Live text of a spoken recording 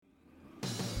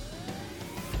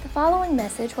following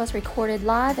message was recorded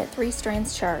live at Three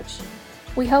Strands Church.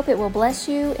 We hope it will bless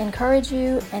you, encourage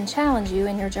you, and challenge you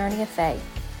in your journey of faith.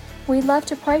 We'd love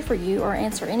to pray for you or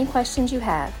answer any questions you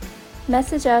have.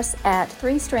 Message us at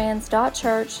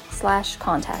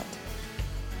threestrands.church/contact.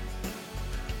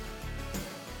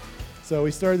 So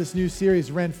we started this new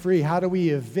series, Rent Free. How do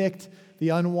we evict the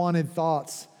unwanted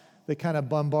thoughts that kind of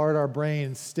bombard our brain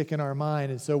and stick in our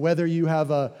mind? And so whether you have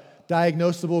a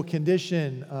diagnosable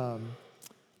condition,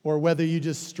 or whether you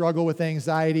just struggle with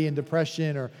anxiety and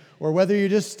depression, or whether you're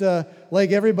just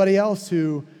like everybody else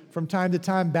who from time to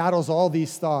time battles all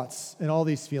these thoughts and all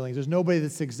these feelings. There's nobody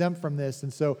that's exempt from this.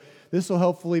 And so this will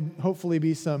hopefully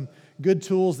be some good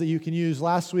tools that you can use.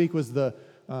 Last week was the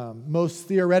most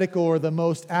theoretical or the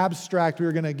most abstract we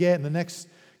were going to get. In the next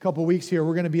couple weeks here,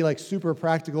 we're going to be like super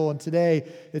practical. And today,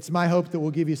 it's my hope that we'll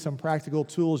give you some practical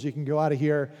tools you can go out of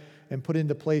here and put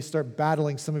into place, start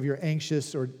battling some of your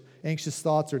anxious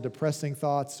thoughts or depressing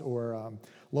thoughts or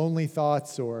lonely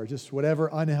thoughts or just whatever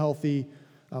unhealthy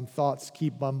thoughts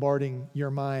keep bombarding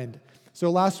your mind. So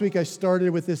last week I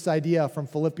started with this idea from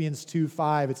Philippians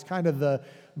 2:5. It's kind of the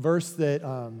verse that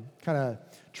kind of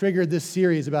triggered this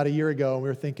series about a year ago, and we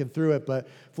were thinking through it. But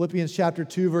Philippians chapter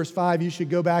 2, verse 5, you should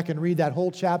go back and read that whole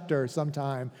chapter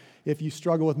sometime if you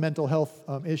struggle with mental health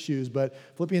issues. But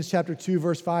Philippians chapter 2,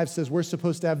 verse 5 says we're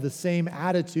supposed to have the same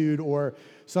attitude, or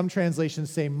some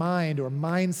translations say mind or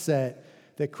mindset,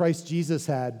 that Christ Jesus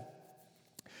had.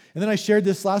 And then I shared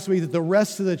this last week that the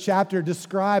rest of the chapter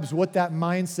describes what that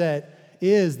mindset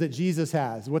is that Jesus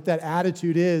has, what that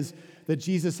attitude is that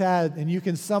Jesus had. And you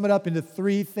can sum it up into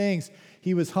three things.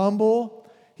 He was humble,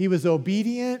 he was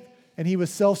obedient, and he was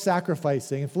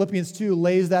self-sacrificing. And Philippians 2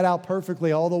 lays that out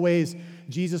perfectly, all the ways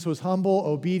Jesus was humble,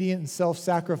 obedient, and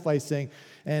self-sacrificing.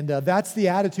 And that's the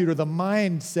attitude or the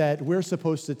mindset we're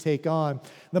supposed to take on.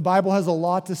 The Bible has a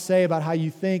lot to say about how you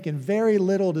think and very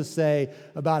little to say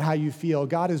about how you feel.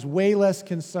 God is way less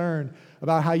concerned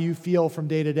about how you feel from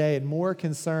day to day and more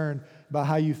concerned about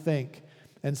how you think.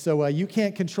 And so you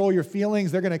can't control your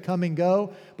feelings. They're going to come and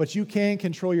go, but you can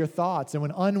control your thoughts. And when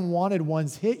unwanted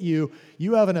ones hit you,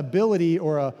 you have an ability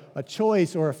or a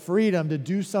choice or a freedom to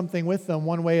do something with them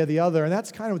one way or the other. And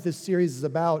that's kind of what this series is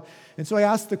about. And so I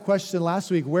asked the question last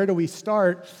week, where do we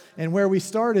start? And where we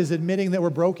start is admitting that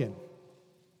we're broken.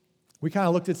 We kind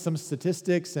of looked at some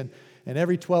statistics, and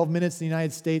every 12 minutes in the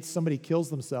United States, somebody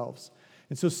kills themselves.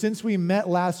 And so since we met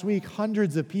last week,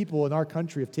 hundreds of people in our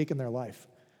country have taken their life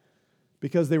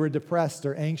because they were depressed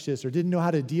or anxious or didn't know how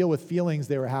to deal with feelings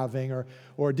they were having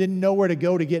or didn't know where to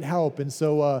go to get help. And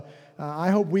so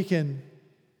I hope we can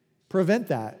prevent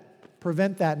that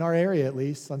in our area at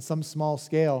least on some small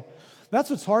scale.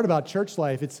 That's what's hard about church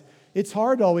life. It's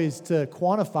hard always to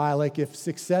quantify like if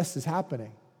success is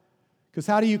happening. Because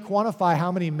how do you quantify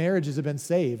how many marriages have been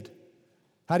saved?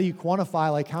 How do you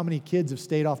quantify like how many kids have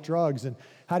stayed off drugs? And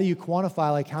how do you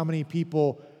quantify like how many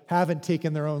people haven't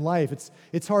taken their own life?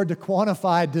 It's hard to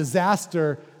quantify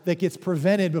disaster that gets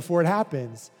prevented before it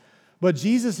happens. But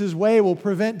Jesus' way will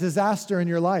prevent disaster in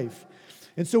your life.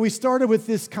 And so we started with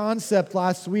this concept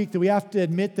last week that we have to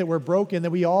admit that we're broken,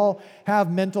 that we all have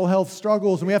mental health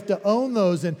struggles, and we have to own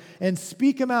those and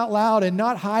speak them out loud and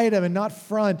not hide them and not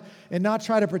front and not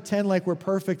try to pretend like we're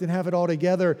perfect and have it all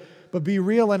together, but be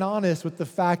real and honest with the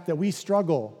fact that we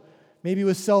struggle. Maybe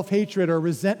with self-hatred or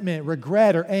resentment,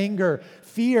 regret or anger.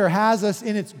 Fear has us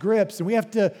in its grips, and we have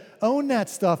to own that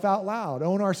stuff out loud,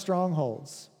 own our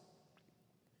strongholds.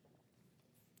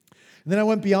 And then I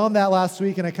went beyond that last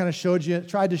week, and I kind of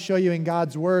tried to show you in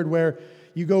God's Word where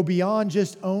you go beyond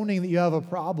just owning that you have a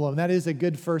problem. That is a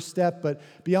good first step, but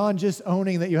beyond just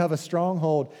owning that you have a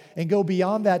stronghold and go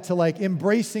beyond that to like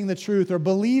embracing the truth or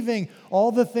believing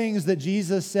all the things that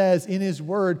Jesus says in His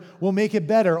Word will make it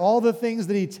better. All the things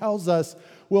that He tells us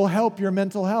will help your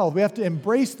mental health. We have to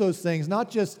embrace those things,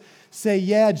 not just say,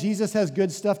 yeah, Jesus has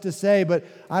good stuff to say, but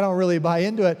I don't really buy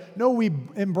into it. No, we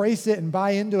embrace it and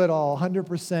buy into it all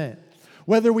 100%.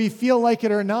 Whether we feel like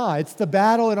it or not, it's the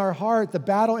battle in our heart, the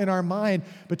battle in our mind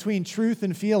between truth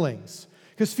and feelings.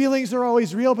 Because feelings are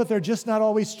always real, but they're just not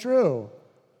always true.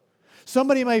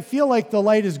 Somebody might feel like the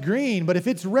light is green, but if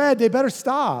it's red, they better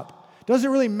stop. It doesn't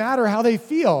really matter how they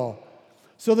feel.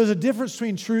 So there's a difference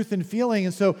between truth and feeling.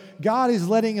 And so God is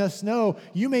letting us know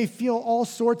you may feel all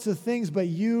sorts of things, but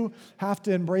you have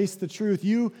to embrace the truth.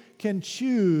 You can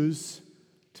choose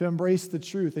to embrace the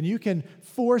truth. And you can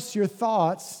force your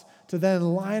thoughts to then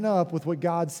line up with what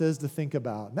God says to think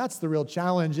about. And that's the real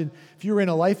challenge. And if you were in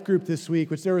a life group this week,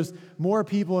 which there was more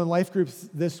people in life groups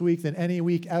this week than any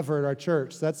week ever at our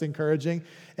church, so that's encouraging.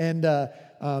 And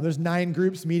There's 9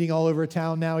 groups meeting all over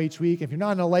town now each week. If you're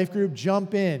not in a life group,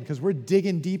 jump in, because we're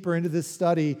digging deeper into this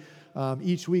study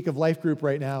each week of life group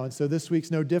right now. And so this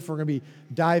week's no different. We're going to be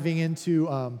diving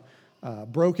into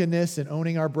brokenness and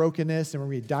owning our brokenness, and we're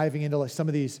going to be diving into some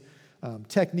of these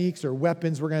techniques or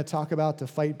weapons we're going to talk about to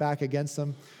fight back against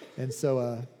them. And so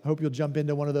I hope you'll jump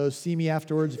into one of those. See me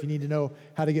afterwards if you need to know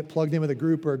how to get plugged in with a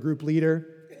group or a group leader.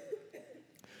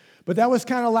 But that was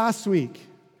kind of last week.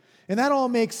 And that all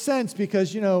makes sense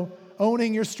because,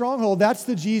 owning your stronghold, that's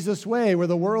the Jesus way, where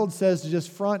the world says to just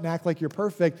front and act like you're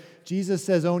perfect. Jesus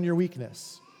says own your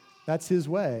weakness. That's his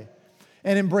way.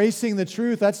 And embracing the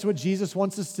truth, that's what Jesus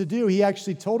wants us to do. He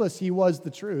actually told us he was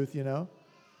the truth, And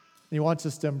he wants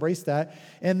us to embrace that.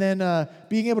 And then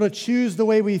being able to choose the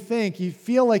way we think. You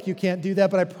feel like you can't do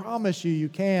that, but I promise you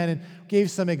can. And gave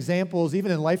some examples.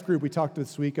 Even in life group, we talked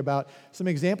this week about some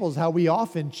examples how we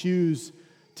often choose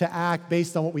to act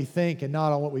based on what we think and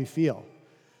not on what we feel.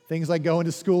 Things like going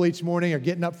to school each morning or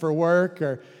getting up for work,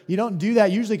 or you don't do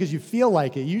that usually because you feel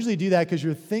like it. You usually do that because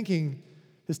your thinking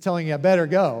is telling you, I better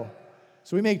go.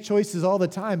 So we make choices all the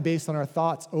time based on our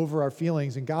thoughts over our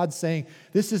feelings. And God's saying,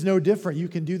 this is no different. You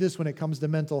can do this when it comes to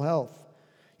mental health.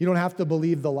 You don't have to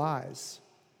believe the lies.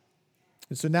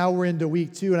 And so now we're into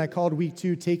week 2, and I called week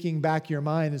 2 Taking Back Your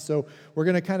Mind. And so we're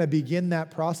going to kind of begin that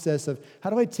process of how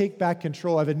do I take back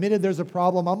control? I've admitted there's a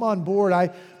problem. I'm on board.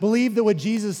 I believe that what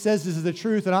Jesus says is the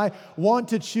truth, and I want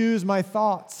to choose my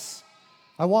thoughts.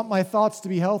 I want my thoughts to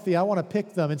be healthy. I want to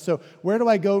pick them. And so where do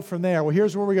I go from there? Well,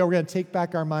 here's where we go. We're going to take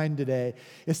back our mind today.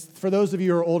 It's for those of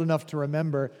you who are old enough to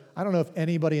remember. I don't know if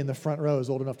anybody in the front row is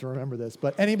old enough to remember this,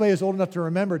 but anybody who's old enough to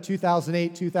remember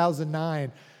 2008,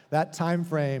 2009, that time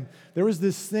frame, there was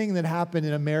this thing that happened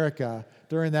in America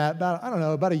during that,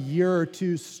 about a year or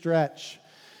two stretch.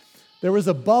 There was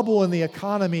a bubble in the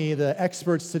economy. The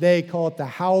experts today call it the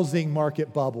housing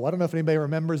market bubble. I don't know if anybody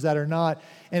remembers that or not.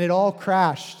 And it all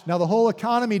crashed. Now, the whole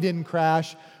economy didn't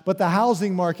crash, but the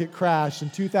housing market crashed in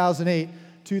 2008,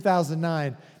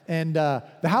 2009. And the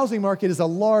housing market is a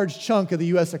large chunk of the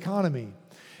U.S. economy.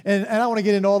 And I don't want to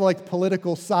get into all the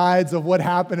political sides of what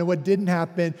happened and what didn't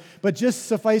happen, but just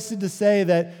suffice it to say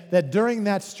that during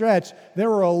that stretch, there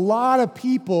were a lot of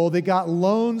people that got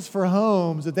loans for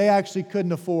homes that they actually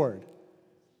couldn't afford.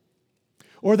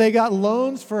 Or they got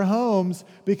loans for homes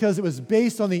because it was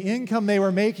based on the income they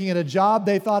were making at a job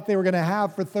they thought they were going to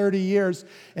have for 30 years,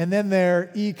 and then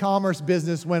their e-commerce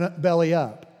business went belly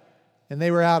up, and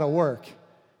they were out of work,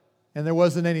 and there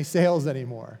wasn't any sales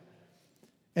anymore.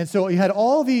 And so you had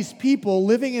all these people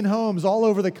living in homes all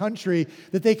over the country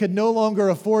that they could no longer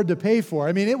afford to pay for.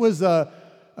 I mean, it was a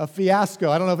fiasco.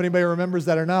 I don't know if anybody remembers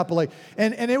that or not, but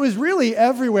and it was really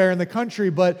everywhere in the country,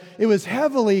 but it was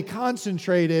heavily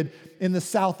concentrated in the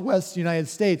Southwest United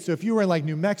States. So if you were in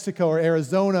New Mexico or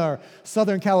Arizona or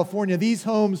Southern California, these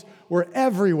homes were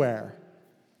everywhere.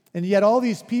 And yet all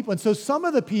these people, and so some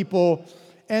of the people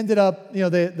ended up,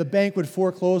 the bank would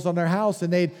foreclose on their house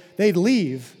and they'd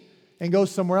leave and go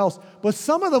somewhere else. But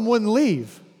some of them wouldn't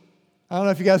leave. I don't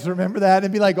know if you guys remember that.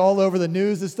 It'd be all over the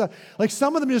news and stuff.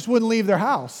 Some of them just wouldn't leave their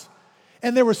house.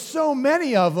 And there were so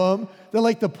many of them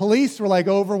that the police were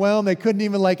overwhelmed. They couldn't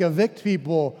even evict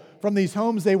people from these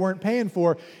homes they weren't paying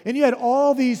for. And you had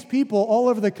all these people all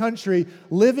over the country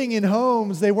living in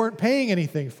homes they weren't paying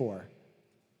anything for.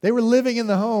 They were living in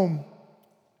the home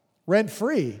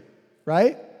rent-free,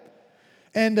 right?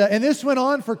 And this went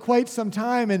on for quite some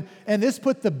time, and this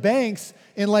put the banks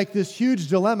in this huge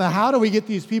dilemma. How do we get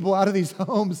these people out of these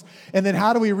homes? And then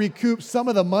how do we recoup some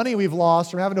of the money we've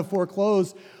lost from having to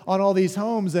foreclose on all these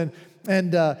homes? And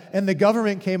the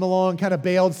government came along, kind of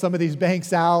bailed some of these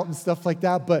banks out and stuff like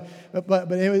that. But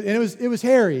it was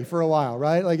hairy for a while,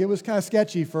 right? It was kind of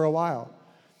sketchy for a while.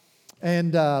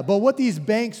 And but what these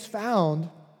banks found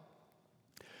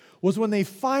was when they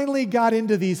finally got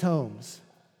into these homes,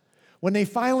 when they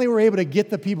finally were able to get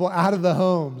the people out of the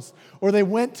homes, or they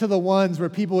went to the ones where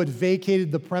people had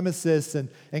vacated the premises and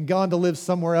gone to live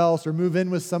somewhere else, or move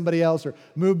in with somebody else, or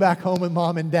move back home with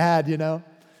mom and dad,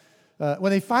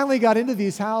 when they finally got into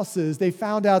these houses, they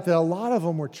found out that a lot of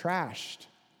them were trashed,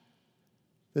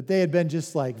 that they had been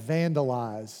just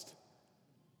vandalized.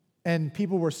 And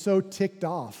people were so ticked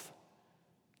off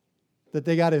that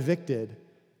they got evicted.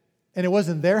 And it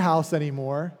wasn't their house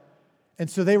anymore. And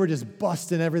so they were just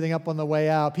busting everything up on the way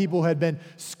out. People had been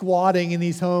squatting in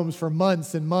these homes for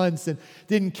months and months and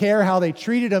didn't care how they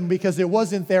treated them because it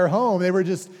wasn't their home. They were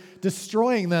just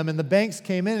destroying them. And the banks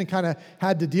came in and kind of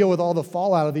had to deal with all the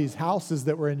fallout of these houses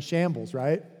that were in shambles,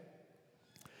 right?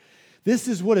 This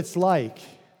is what it's like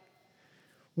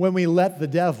when we let the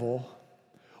devil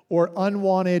or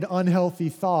unwanted, unhealthy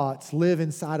thoughts live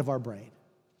inside of our brain.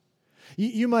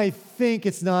 You might think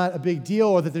it's not a big deal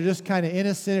or that they're just kind of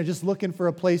innocent or just looking for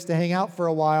a place to hang out for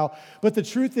a while. But the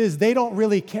truth is they don't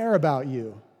really care about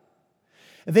you.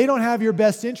 They don't have your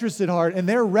best interest at heart, and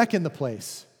they're wrecking the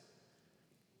place.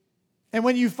 And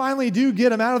when you finally do get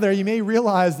them out of there, you may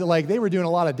realize that they were doing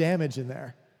a lot of damage in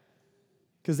there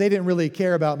because they didn't really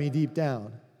care about me deep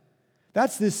down.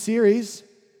 That's this series.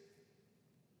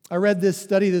 I read this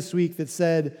study this week that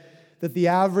said that the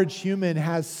average human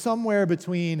has somewhere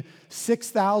between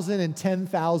 6,000 and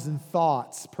 10,000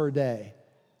 thoughts per day.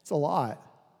 It's a lot.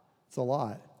 It's a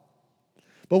lot.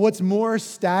 But what's more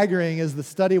staggering is the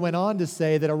study went on to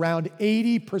say that around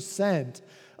 80%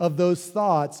 of those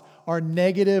thoughts are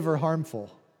negative or harmful.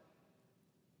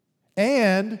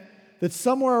 And that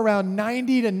somewhere around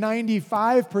 90 to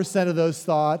 95% of those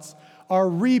thoughts are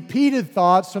repeated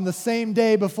thoughts from the same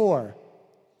day before.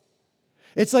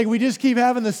 It's like we just keep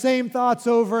having the same thoughts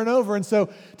over and over. And so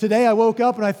today I woke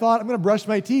up and I thought, I'm going to brush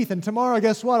my teeth. And tomorrow,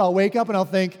 guess what? I'll wake up and I'll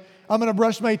think, I'm going to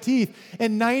brush my teeth.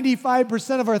 And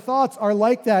 95% of our thoughts are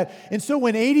like that. And so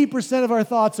when 80% of our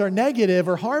thoughts are negative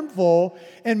or harmful,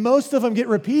 and most of them get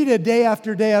repeated day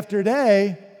after day after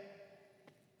day,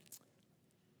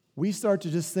 we start to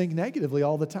just think negatively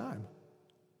all the time.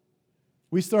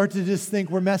 We start to just think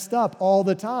we're messed up all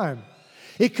the time.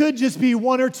 It could just be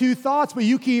one or two thoughts, but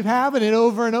you keep having it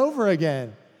over and over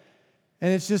again.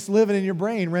 And it's just living in your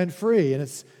brain rent-free, and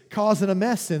it's causing a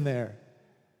mess in there.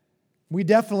 We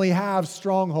definitely have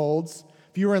strongholds.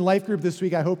 If you were in life group this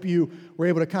week, I hope you were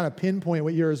able to kind of pinpoint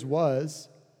what yours was,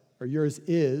 or yours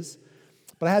is.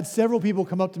 But I had several people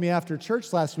come up to me after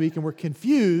church last week and were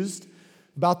confused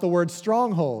about the word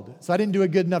stronghold. So I didn't do a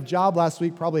good enough job last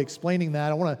week probably explaining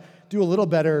that. I want to do a little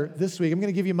better this week. I'm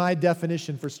going to give you my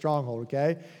definition for stronghold,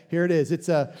 okay? Here it is. It's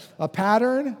a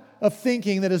pattern of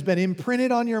thinking that has been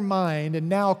imprinted on your mind and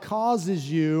now causes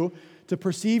you to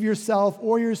perceive yourself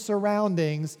or your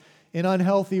surroundings in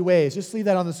unhealthy ways. Just leave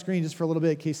that on the screen just for a little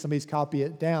bit in case somebody's copy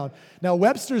it down. Now,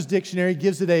 Webster's dictionary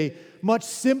gives it a much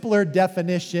simpler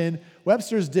definition.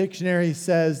 Webster's dictionary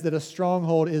says that a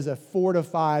stronghold is a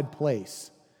fortified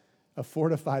place. A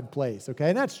fortified place, okay?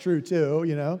 And that's true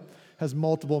too, has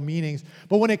multiple meanings.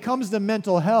 But when it comes to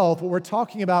mental health, what we're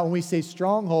talking about when we say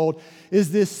stronghold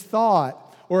is this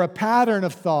thought or a pattern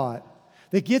of thought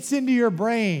that gets into your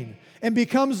brain and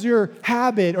becomes your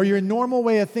habit or your normal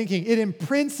way of thinking. It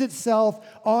imprints itself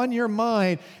on your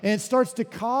mind and it starts to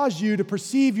cause you to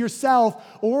perceive yourself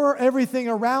or everything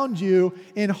around you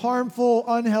in harmful,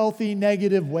 unhealthy,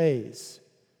 negative ways.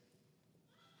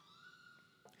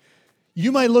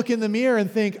 You might look in the mirror and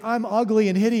think, I'm ugly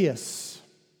and hideous.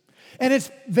 And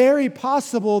it's very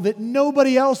possible that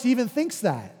nobody else even thinks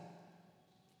that,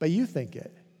 but you think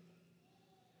it.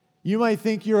 You might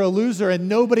think you're a loser and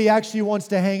nobody actually wants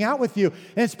to hang out with you.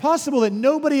 And it's possible that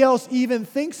nobody else even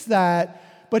thinks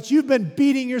that, but you've been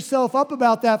beating yourself up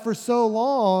about that for so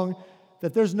long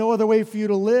that there's no other way for you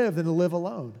to live than to live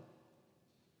alone.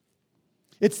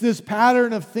 It's this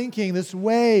pattern of thinking, this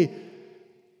way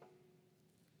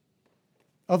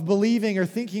of believing or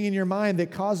thinking in your mind that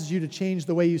causes you to change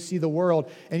the way you see the world,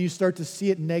 and you start to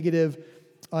see it in negative,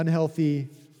 unhealthy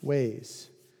ways.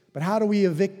 But how do we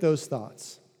evict those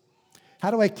thoughts?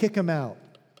 How do I kick them out?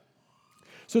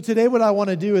 So today what I want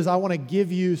to do is I want to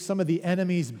give you some of the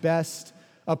enemy's best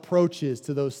approaches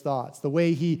to those thoughts, the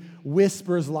way he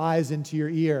whispers lies into your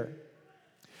ear.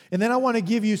 And then I want to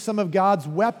give you some of God's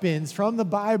weapons from the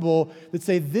Bible that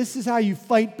say this is how you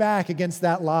fight back against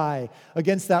that lie,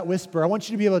 against that whisper. I want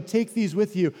you to be able to take these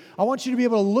with you. I want you to be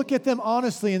able to look at them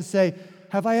honestly and say,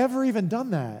 have I ever even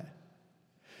done that?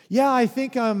 Yeah, I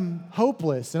think I'm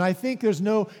hopeless, and I think there's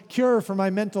no cure for my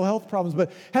mental health problems,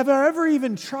 but have I ever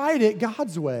even tried it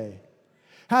God's way?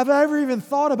 Have I ever even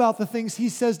thought about the things He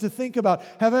says to think about?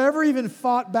 Have I ever even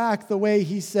fought back the way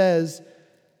He says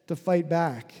to fight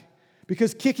back?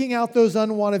 Because kicking out those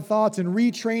unwanted thoughts and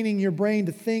retraining your brain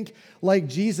to think like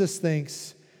Jesus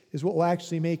thinks is what will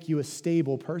actually make you a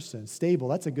stable person. Stable,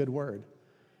 that's a good word.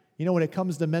 When it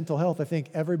comes to mental health, I think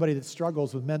everybody that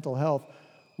struggles with mental health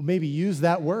will maybe use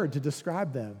that word to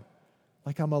describe them.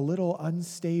 Like, I'm a little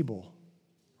unstable,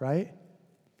 right?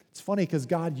 It's funny because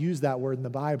God used that word in the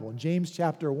Bible. In James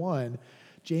chapter 1,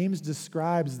 James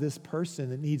describes this person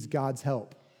that needs God's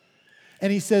help.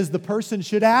 And he says the person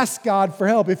should ask God for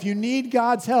help. If you need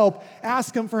God's help,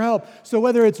 ask Him for help. So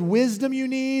whether it's wisdom you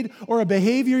need, or a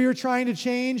behavior you're trying to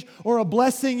change, or a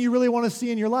blessing you really want to see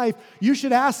in your life, you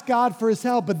should ask God for His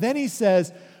help. But then he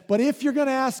says, but if you're going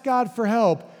to ask God for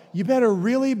help, you better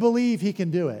really believe He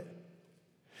can do it.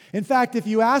 In fact, if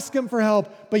you ask him for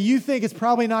help, but you think it's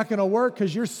probably not going to work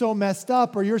because you're so messed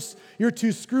up, or you're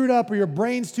too screwed up, or your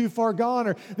brain's too far gone,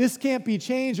 or this can't be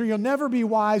changed, or you'll never be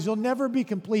wise, you'll never be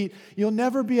complete, you'll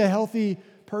never be a healthy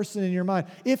person in your mind.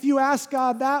 If you ask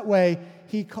God that way,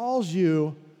 he calls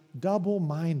you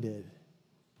double-minded.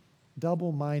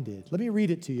 Double-minded. Let me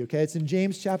read it to you, okay? It's in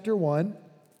James chapter 1.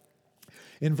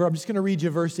 I'm just going to read you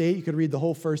verse 8. You could read the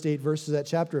whole first 8 verses of that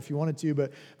chapter if you wanted to,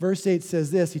 but verse 8 says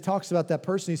this. He talks about that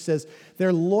person. He says,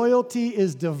 their loyalty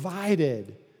is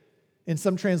divided. In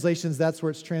some translations, that's where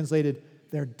it's translated,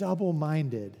 they're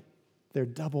double-minded. They're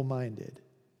double-minded.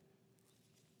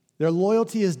 Their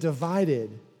loyalty is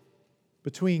divided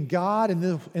between God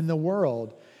and the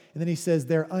world. And then he says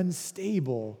they're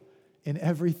unstable in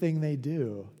everything they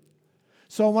do.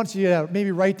 So I want you to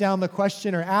maybe write down the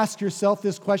question or ask yourself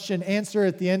this question, answer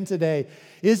at the end today.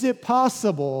 Is it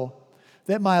possible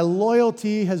that my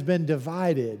loyalty has been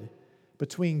divided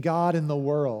between God and the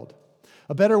world?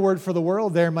 A better word for the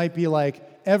world there might be like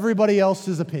everybody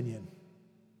else's opinion,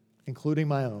 including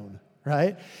my own,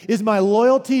 right? Is my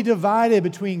loyalty divided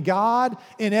between God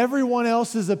and everyone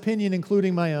else's opinion,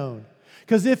 including my own?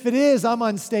 Because if it is, I'm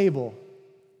unstable.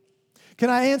 Can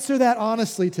I answer that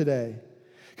honestly today?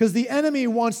 Because the enemy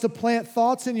wants to plant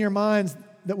thoughts in your minds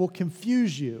that will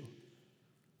confuse you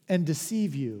and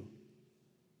deceive you,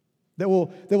 that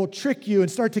will trick you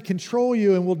and start to control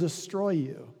you and will destroy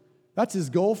you. That's his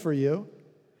goal for you.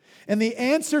 And the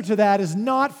answer to that is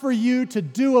not for you to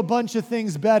do a bunch of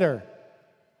things better.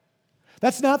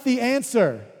 That's not the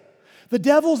answer. The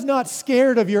devil's not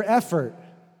scared of your effort.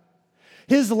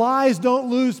 His lies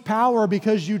don't lose power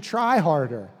because you try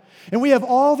harder. And we have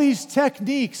all these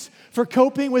techniques for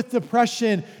coping with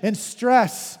depression and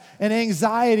stress and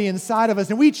anxiety inside of us.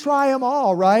 And we try them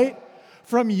all, right?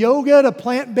 From yoga to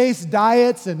plant-based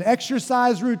diets and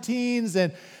exercise routines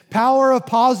and power of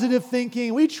positive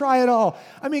thinking. We try it all.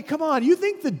 I mean, come on. You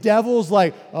think the devil's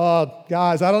like, oh,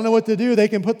 guys, I don't know what to do. They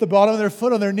can put the bottom of their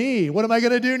foot on their knee. What am I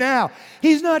going to do now?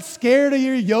 He's not scared of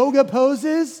your yoga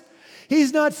poses.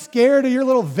 He's not scared of your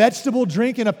little vegetable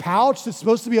drink in a pouch that's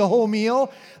supposed to be a whole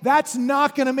meal. That's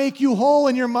not going to make you whole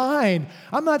in your mind.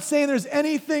 I'm not saying there's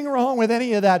anything wrong with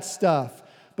any of that stuff,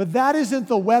 but that isn't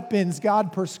the weapons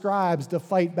God prescribes to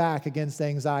fight back against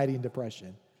anxiety and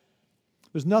depression.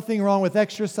 There's nothing wrong with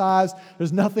exercise.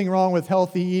 There's nothing wrong with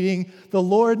healthy eating. The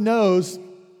Lord knows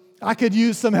I could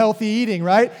use some healthy eating,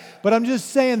 right? But I'm just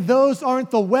saying those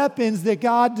aren't the weapons that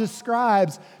God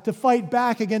describes to fight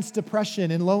back against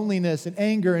depression and loneliness and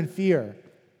anger and fear.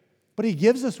 But he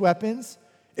gives us weapons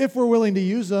if we're willing to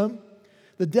use them.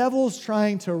 The devil's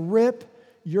trying to rip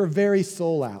your very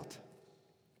soul out.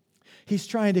 He's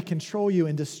trying to control you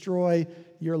and destroy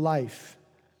your life.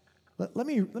 Let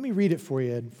me read it for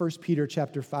you in 1 Peter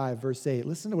chapter 5, verse 8.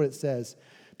 Listen to what it says.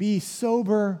 Be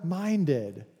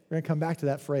sober-minded. We're going to come back to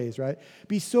that phrase, right?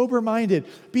 Be sober-minded.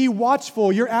 Be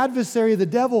watchful. Your adversary, the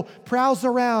devil, prowls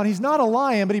around. He's not a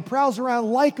lion, but he prowls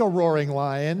around like a roaring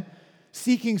lion,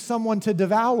 seeking someone to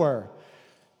devour.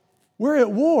 We're at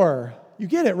war. You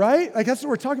get it, right? Like that's what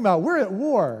we're talking about. We're at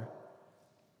war.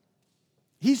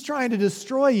 He's trying to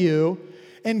destroy you,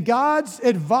 and God's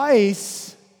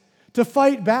advice to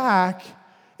fight back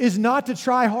is not to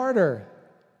try harder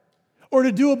or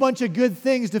to do a bunch of good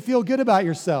things to feel good about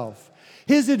yourself.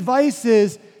 His advice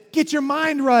is, get your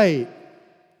mind right.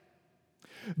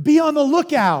 Be on the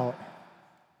lookout.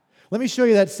 Let me show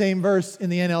you that same verse in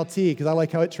the NLT because I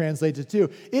like how it translates it too.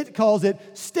 It calls it,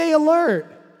 stay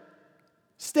alert.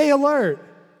 Stay alert.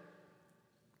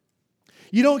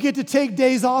 You don't get to take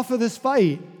days off of this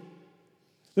fight.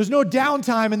 There's no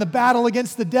downtime in the battle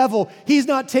against the devil. He's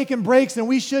not taking breaks, and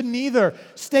we shouldn't either.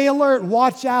 Stay alert.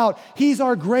 Watch out. He's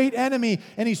our great enemy,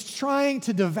 and he's trying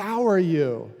to devour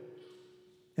you.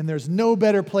 And there's no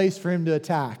better place for him to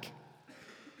attack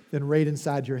than right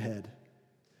inside your head.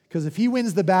 Because if he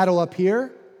wins the battle up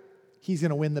here, he's going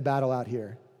to win the battle out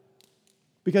here.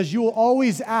 Because you will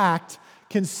always act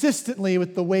consistently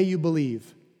with the way you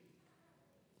believe.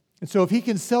 And so if he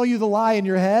can sell you the lie in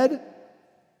your head,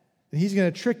 then he's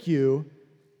going to trick you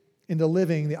into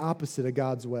living the opposite of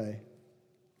God's way.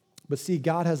 But see,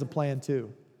 God has a plan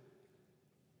too.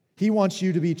 He wants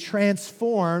you to be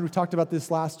transformed, we talked about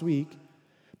this last week,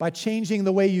 by changing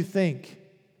the way you think.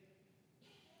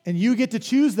 And you get to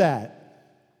choose that.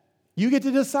 You get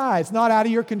to decide. It's not out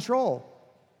of your control.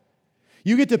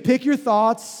 You get to pick your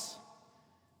thoughts,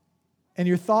 and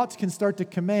your thoughts can start to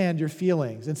command your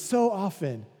feelings. And so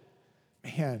often,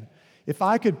 man, if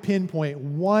I could pinpoint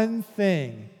one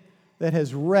thing that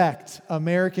has wrecked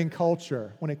American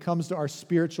culture when it comes to our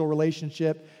spiritual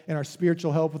relationship and our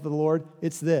spiritual help with the Lord,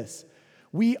 it's this.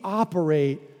 We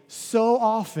operate so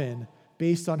often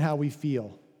based on how we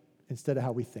feel instead of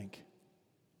how we think,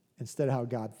 instead of how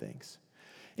God thinks.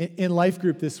 In life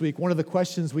group this week, one of the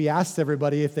questions we asked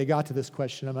everybody, if they got to this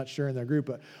question, I'm not sure in their group,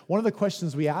 but one of the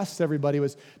questions we asked everybody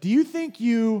was, do you think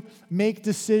you make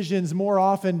decisions more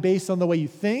often based on the way you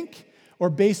think or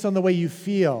based on the way you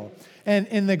feel? And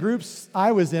in the groups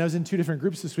I was in 2 different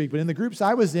groups this week, but in the groups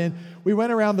I was in, we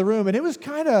went around the room and it was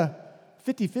kind of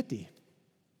 50-50.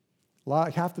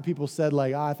 Half the people said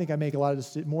I think I make a lot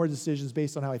of more decisions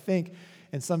based on how I think,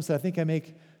 and some said, I think I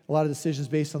make a lot of decisions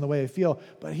based on the way I feel.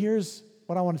 But here's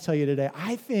what I want to tell you today.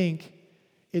 I think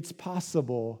it's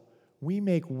possible we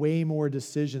make way more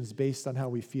decisions based on how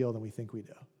we feel than we think we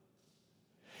do.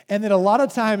 And that a lot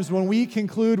of times when we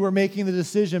conclude we're making the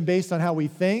decision based on how we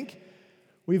think,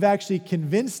 we've actually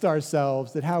convinced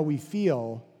ourselves that how we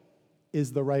feel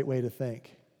is the right way to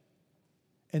think.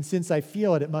 And since I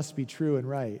feel it, it must be true and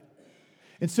right.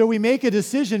 And so we make a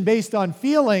decision based on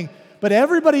feeling, but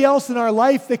everybody else in our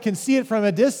life that can see it from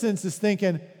a distance is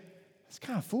thinking, it's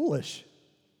kind of foolish.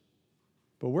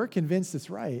 But we're convinced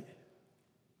it's right.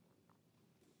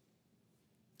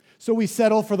 So we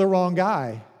settle for the wrong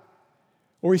guy,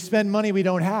 or we spend money we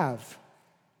don't have.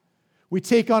 We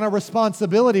take on a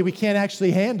responsibility we can't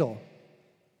actually handle.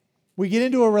 We get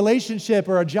into a relationship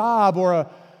or a job or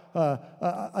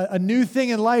a new thing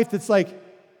in life that's like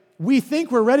we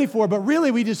think we're ready for, but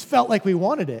really we just felt like we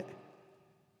wanted it.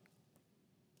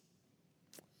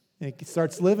 And it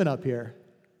starts living up here.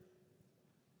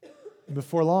 And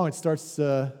before long, it starts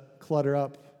to clutter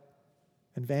up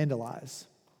and vandalize.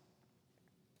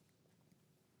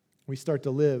 We start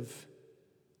to live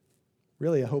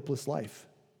really a hopeless life.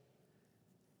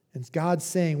 And God's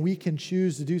saying we can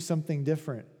choose to do something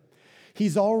different.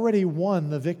 He's already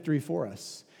won the victory for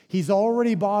us. He's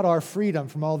already bought our freedom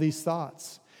from all these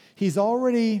thoughts. He's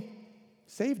already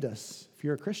saved us. If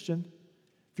you're a Christian,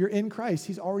 if you're in Christ,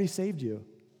 He's already saved you.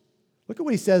 Look at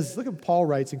what he says. Look at what Paul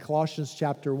writes in Colossians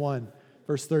chapter 1,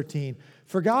 verse 13.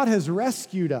 For God has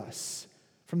rescued us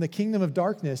from the kingdom of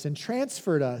darkness and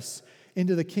transferred us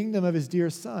into the kingdom of His dear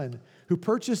Son, who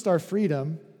purchased our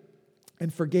freedom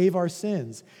and forgave our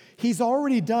sins. He's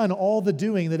already done all the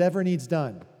doing that ever needs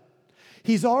done.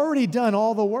 He's already done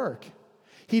all the work.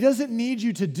 He doesn't need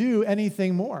you to do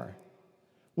anything more.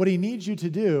 What He needs you to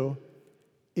do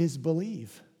is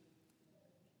believe.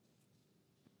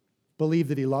 Believe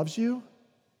that He loves you.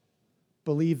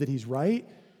 Believe that He's right.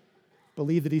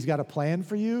 Believe that He's got a plan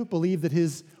for you. Believe that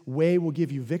His way will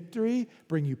give you victory,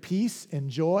 bring you peace and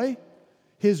joy.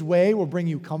 His way will bring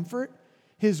you comfort.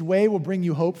 His way will bring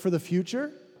you hope for the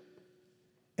future.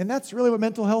 And that's really what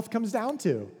mental health comes down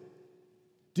to.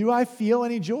 Do I feel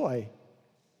any joy?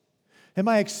 Am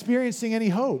I experiencing any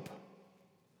hope?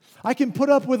 I can put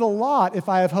up with a lot if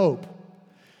I have hope.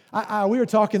 We were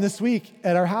talking this week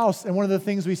at our house, and one of the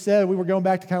things we said, we were going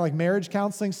back to kind of like marriage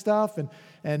counseling stuff,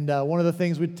 and one of the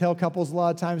things we tell couples a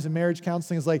lot of times in marriage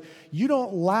counseling is like, you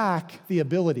don't lack the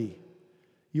ability,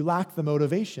 you lack the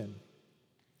motivation.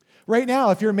 Right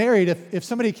now, if you're married, if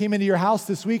somebody came into your house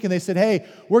this week and they said, hey,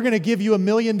 we're going to give you $1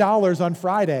 million on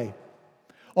Friday,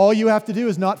 all you have to do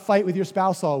is not fight with your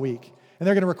spouse all week, and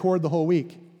they're going to record the whole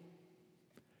week.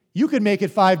 You could make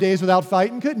it 5 days without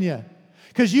fighting, couldn't you?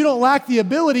 Because you don't lack the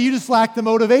ability, you just lack the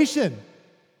motivation.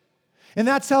 And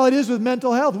that's how it is with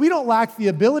mental health. We don't lack the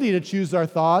ability to choose our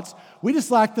thoughts. We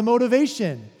just lack the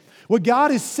motivation. What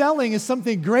God is selling is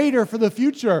something greater for the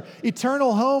future.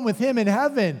 Eternal home with Him in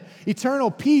heaven.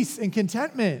 Eternal peace and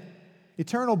contentment.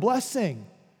 Eternal blessing.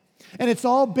 And it's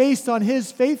all based on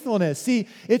His faithfulness. See,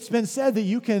 it's been said that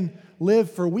you can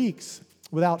live for weeks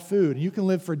without food. And you can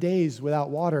live for days without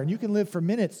water. And you can live for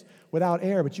minutes without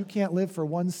air. But you can't live for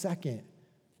 1 second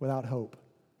without hope.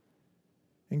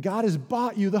 And God has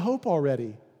bought you the hope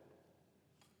already.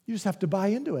 You just have to buy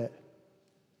into it.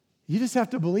 You just have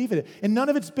to believe in it. And none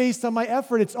of it's based on my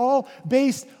effort. It's all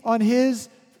based on His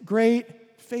great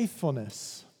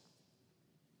faithfulness.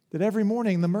 That every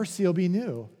morning the mercy will be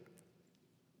new.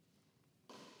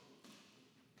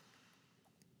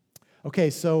 Okay,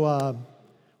 so we're going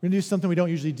to do something we don't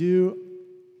usually do.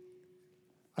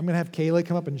 I'm going to have Kayla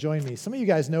come up and join me. Some of you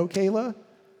guys know Kayla.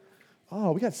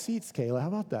 Oh, we got seats, Kayla. How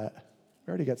about that?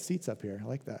 We already got seats up here. I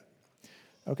like that.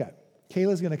 Okay.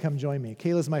 Kayla's going to come join me.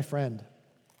 Kayla's my friend.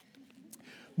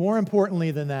 More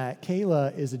importantly than that,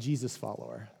 Kayla is a Jesus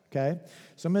follower, okay?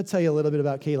 So I'm going to tell you a little bit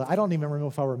about Kayla. I don't even know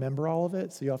if I'll remember all of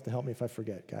it, so you'll have to help me if I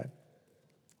forget, okay?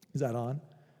 Is that on?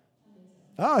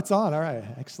 Oh, it's on. All right.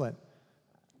 Excellent.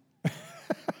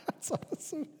 That's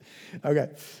awesome. Okay.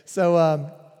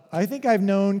 So I think I've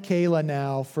known Kayla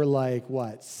now for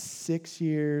 6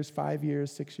 years, 5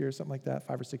 years, 6 years, something like that,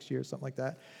 5 or 6 years, something like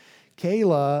that.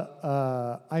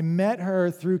 Kayla, I met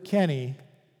her through Kenny,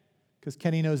 because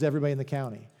Kenny knows everybody in the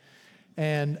county.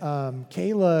 And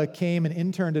Kayla came and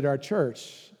interned at our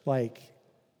church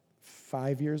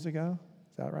 5 years ago.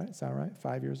 Is that right? Sound right?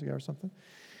 5 years ago or something?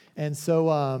 And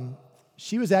so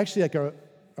she was actually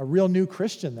a real new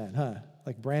Christian then, huh?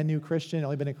 Brand new Christian,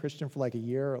 only been a Christian for a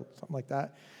year or something like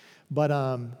that. But,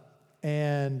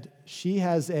 and she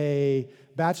has a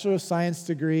Bachelor of Science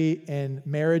degree in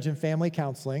marriage and family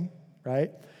counseling,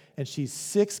 right? And she's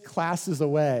 6 classes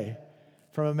away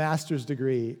from a master's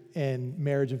degree in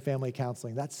marriage and family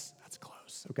counseling. That's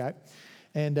close, okay?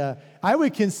 And I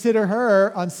would consider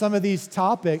her on some of these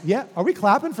topics. Yeah, are we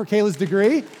clapping for Kayla's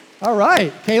degree? All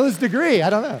right, Kayla's degree. I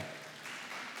don't know.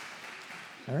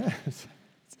 All right.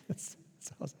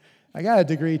 I got a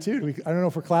degree too. I don't know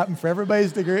if we're clapping for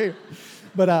everybody's degree.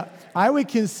 But I would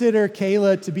consider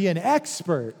Kayla to be an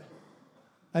expert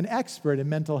in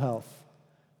mental health.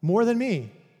 More than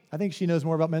me. I think she knows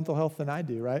more about mental health than I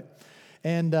do, right?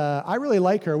 And I really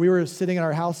like her. We were sitting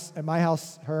at my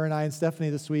house, her and I and Stephanie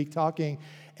this week talking,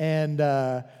 and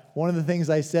one of the things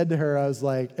I said to her, I was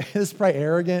like, this is probably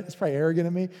arrogant. It's probably arrogant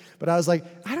of me. But I was like,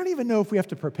 I don't even know if we have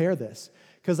to prepare this,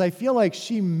 because I feel like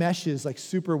she meshes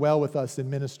super well with us in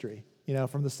ministry.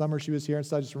 From the summer she was here, and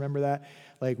so I just remember that.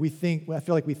 I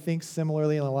feel like we think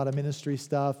similarly on a lot of ministry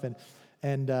stuff,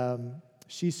 and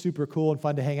she's super cool and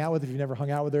fun to hang out with. If you've never hung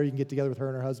out with her, you can get together with her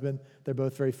and her husband. They're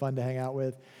both very fun to hang out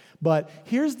with. But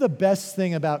here's the best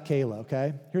thing about Kayla,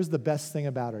 okay? Here's the best thing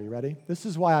about her. You ready? This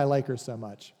is why I like her so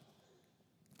much.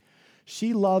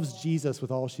 She loves Jesus with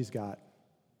all she's got.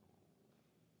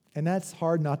 And that's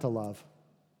hard not to love.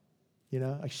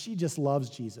 She just loves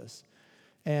Jesus.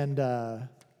 And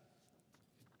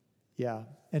yeah,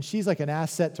 and she's an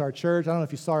asset to our church. I don't know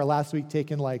if you saw her last week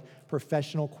taking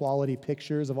professional quality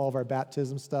pictures of all of our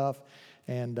baptism stuff.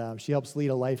 And she helps lead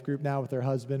a life group now with her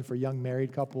husband for young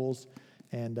married couples.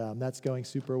 And that's going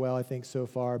super well, I think, so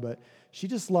far. But she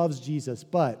just loves Jesus.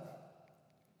 But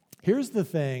here's the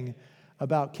thing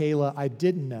about Kayla I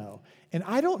didn't know. And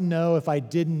I don't know if I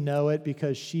didn't know it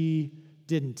because she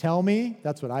didn't tell me.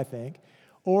 That's what I think.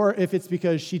 Or if it's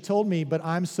because she told me, but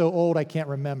I'm so old I can't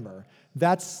remember.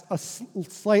 That's a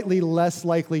slightly less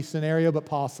likely scenario, but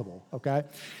possible, okay?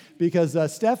 Because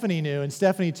Stephanie knew, and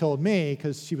Stephanie told me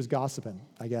because she was gossiping,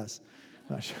 I guess.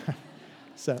 I'm not sure.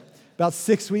 So about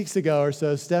 6 weeks ago or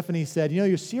so, Stephanie said,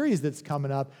 your series that's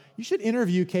coming up, you should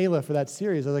interview Kayla for that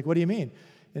series. I was like, what do you mean?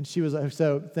 And she was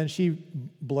so then she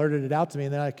blurted it out to me,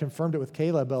 and then I confirmed it with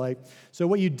Kayla. But so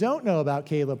what you don't know about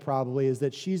Kayla probably is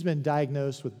that she's been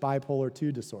diagnosed with bipolar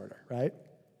 2 disorder, right?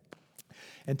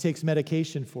 And takes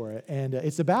medication for it. And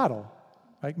it's a battle,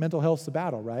 right? Mental health's a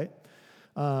battle, right?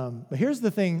 But here's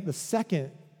the thing, the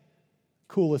second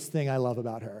coolest thing I love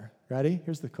about her. Ready?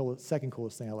 Here's the second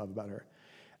coolest thing I love about her.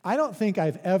 I don't think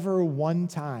I've ever one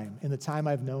time in the time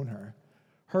I've known her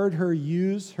heard her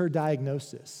use her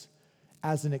diagnosis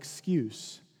as an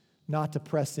excuse not to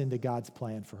press into God's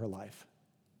plan for her life.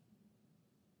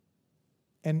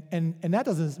 And that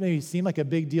doesn't maybe seem like a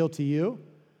big deal to you,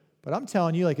 but I'm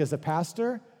telling you, as a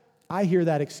pastor, I hear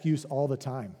that excuse all the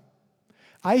time.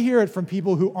 I hear it from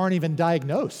people who aren't even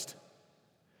diagnosed.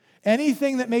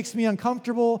 Anything that makes me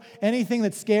uncomfortable, anything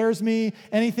that scares me,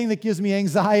 anything that gives me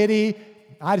anxiety,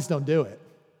 I just don't do it.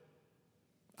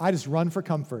 I just run for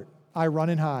comfort. I run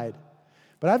and hide.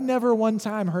 But I've never one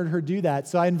time heard her do that.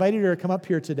 So I invited her to come up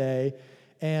here today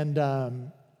and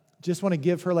just want to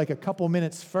give her a couple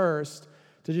minutes first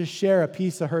to just share a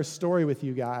piece of her story with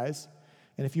you guys.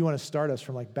 And if you want to start us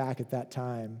from back at that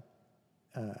time,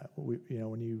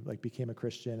 when you became a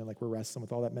Christian and we're wrestling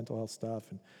with all that mental health stuff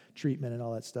and treatment and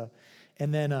all that stuff.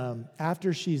 And then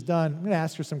after she's done, I'm going to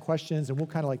ask her some questions and we'll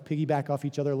kind of piggyback off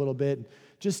each other a little bit and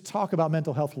just talk about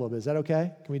mental health a little bit. Is that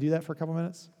okay? Can we do that for a couple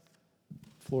minutes?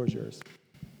 The floor is yours.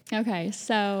 Okay,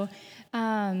 so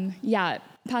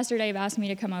Pastor Dave asked me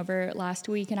to come over last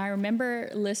week, and I remember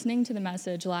listening to the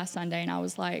message last Sunday, and I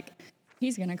was like,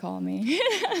 he's going to call me.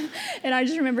 And I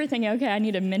just remember thinking, okay, I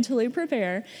need to mentally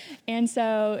prepare. And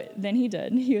so then he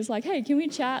did. He was like, hey, can we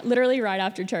chat? Literally right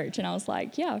after church. And I was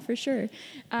like, yeah, for sure.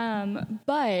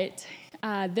 But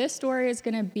this story is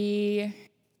going to be,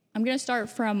 I'm going to start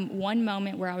from one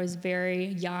moment where I was very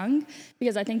young,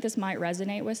 because I think this might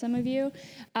resonate with some of you.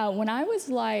 When I was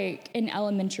in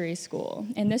elementary school,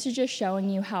 and this is just showing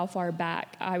you how far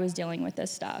back I was dealing with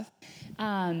this stuff.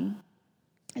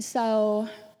 So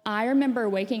I remember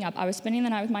waking up. I was spending the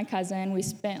night with my cousin. We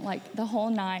spent like the whole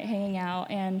night hanging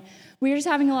out, and we were just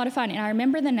having a lot of fun. And I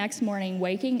remember the next morning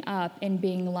waking up and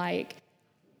being like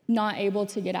not able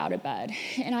to get out of bed.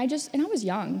 And I was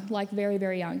young, like very,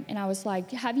 very young. And I was like,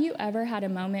 have you ever had a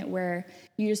moment where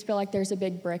you just feel like there's a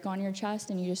big brick on your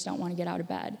chest and you just don't want to get out of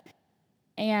bed?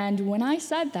 And when I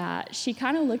said that, she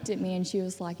kind of looked at me and she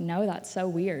was like, no, that's so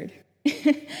weird.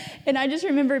 And I just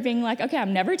remember being like, okay,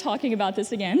 I'm never talking about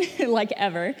this again, like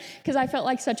ever, because I felt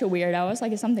like such a weirdo. I was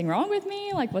like, is something wrong with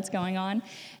me? Like, what's going on?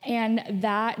 And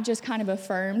that just kind of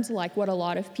affirmed like what a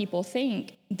lot of people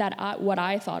think, what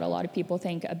I thought a lot of people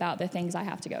think about the things I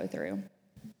have to go through.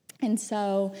 And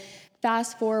so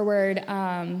fast forward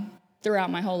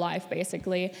throughout my whole life,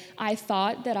 basically, I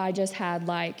thought that I just had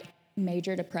like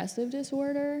major depressive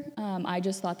disorder. I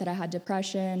just thought that I had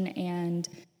depression, and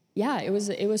yeah, it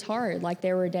was hard. Like,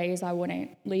 there were days I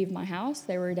wouldn't leave my house.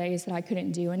 There were days that I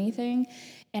couldn't do anything.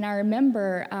 And I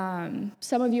remember,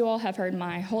 some of you all have heard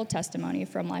my whole testimony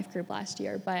from Life Group last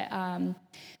year, but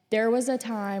there was a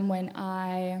time when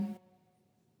I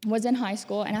was in high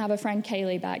school, and I have a friend,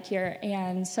 Kaylee, back here,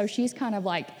 and so she's kind of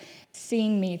like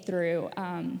seeing me through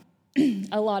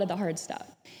a lot of the hard stuff.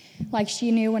 Like,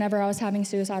 she knew whenever I was having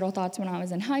suicidal thoughts when I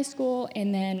was in high school,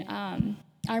 and then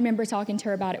I remember talking to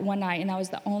her about it one night, and that was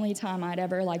the only time I'd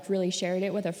ever like really shared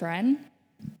it with a friend.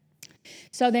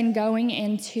 So then going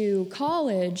into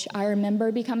college, I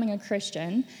remember becoming a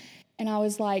Christian, and I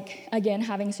was like, again,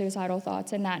 having suicidal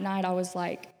thoughts, and that night I was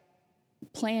like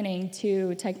planning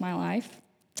to take my life.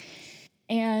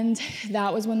 And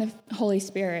that was when the Holy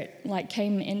Spirit like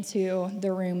came into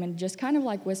the room and just kind of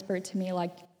like whispered to me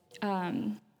like,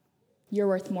 you're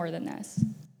worth more than this.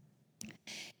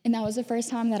 And that was the first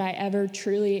time that I ever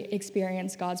truly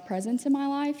experienced God's presence in my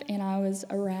life, and I was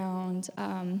around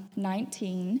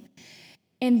 19.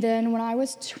 And then when I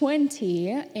was 20,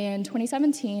 in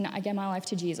 2017, I gave my life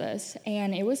to Jesus,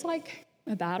 and it was like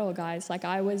a battle, guys. Like,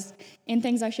 I was in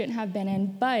things I shouldn't have been in,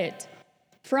 but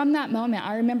from that moment,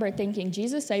 I remember thinking,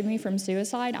 Jesus saved me from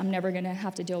suicide. I'm never going to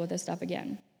have to deal with this stuff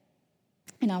again.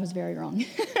 And I was very wrong.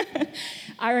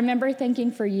 I remember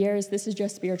thinking for years, this is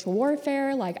just spiritual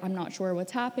warfare. Like, I'm not sure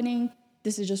what's happening.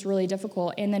 This is just really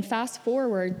difficult. And then fast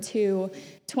forward to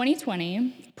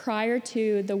 2020, prior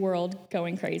to the world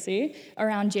going crazy,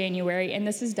 around January. And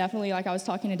this is definitely, like, I was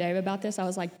talking to Dave about this. I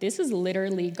was like, this is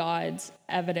literally God's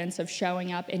evidence of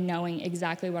showing up and knowing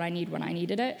exactly what I need when I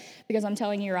needed it. Because I'm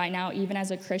telling you right now, even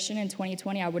as a Christian in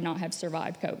 2020, I would not have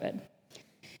survived COVID.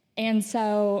 And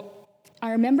so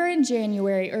I remember in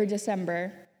January or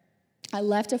December, I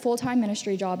left a full-time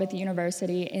ministry job at the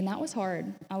university, and that was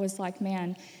hard. I was like,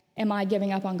 man, am I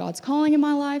giving up on God's calling in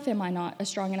my life? Am I not a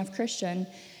strong enough Christian?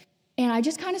 And I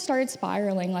just kind of started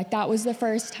spiraling. Like, that was the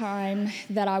first time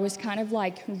that I was kind of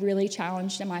like really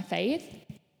challenged in my faith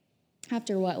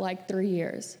after 3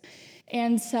 years.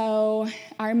 And so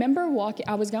I remember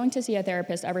I was going to see a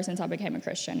therapist ever since I became a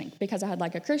Christian, because I had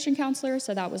like a Christian counselor.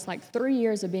 So that was like 3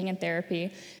 years of being in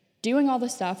therapy, doing all the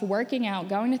stuff, working out,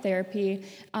 going to therapy,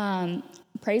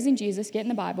 praising Jesus, getting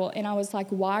the Bible. And I was like,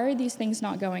 why are these things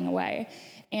not going away?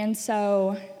 And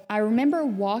so I remember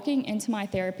walking into my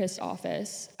therapist's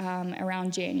office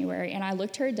around January, and I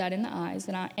looked her dead in the eyes.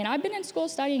 And I've been in school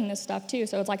studying this stuff too,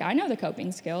 so it's like I know the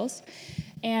coping skills.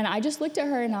 And I just looked at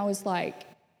her, and I was like,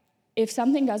 if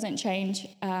something doesn't change,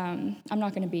 I'm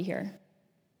not going to be here.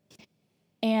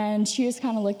 And she just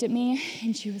kind of looked at me,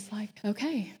 and she was like,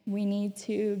 okay, we need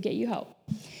to get you help.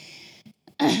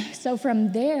 So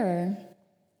from there,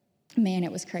 man,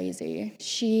 it was crazy.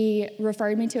 She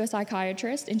referred me to a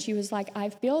psychiatrist, and she was like, I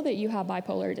feel that you have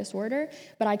bipolar disorder,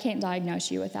 but I can't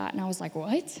diagnose you with that. And I was like,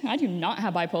 what? I do not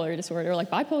have bipolar disorder. Like,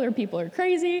 bipolar people are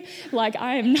crazy. Like,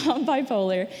 I am not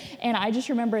bipolar. And I just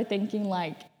remember thinking,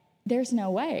 like, there's no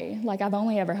way. Like, I've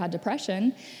only ever had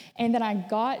depression. And then I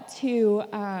got to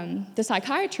the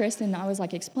psychiatrist, and I was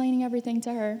like explaining everything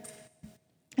to her.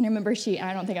 And I remember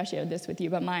I don't think I shared this with you,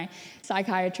 but my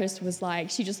psychiatrist was like,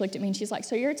 she just looked at me and she's like,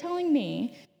 so you're telling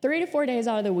me 3 to 4 days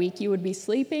out of the week you would be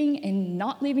sleeping and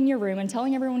not leaving your room and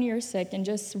telling everyone you're sick and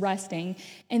just resting,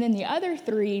 and then the other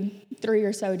three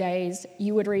or so days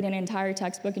you would read an entire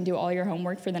textbook and do all your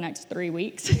homework for the next 3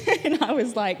 weeks? And I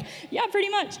was like, yeah, pretty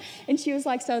much. And she was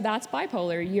like, so that's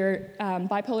bipolar. You're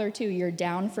bipolar too. You're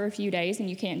down for a few days and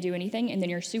you can't do anything, and then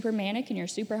you're super manic and you're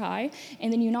super high,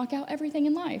 and then you knock out everything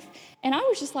in life. And I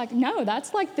was just like, no,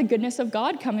 that's like the goodness of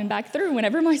God coming back through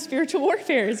whenever my spiritual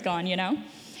warfare is gone, you know?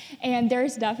 And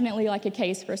there's definitely like a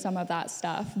case for some of that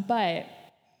stuff. But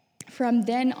from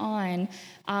then on,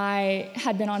 I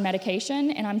had been on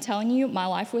medication, and I'm telling you, my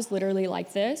life was literally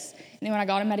like this. And then when I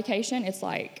got on medication, it's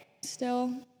like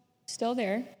still still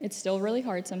there. It's still really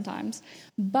hard sometimes.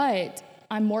 But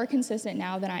I'm more consistent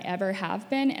now than I ever have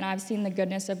been, and I've seen the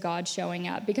goodness of God showing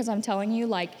up. Because I'm telling you,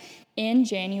 like, in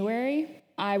January,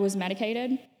 I was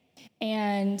medicated,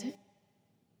 and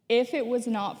if it was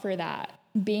not for that,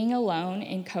 being alone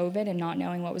in COVID and not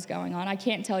knowing what was going on, I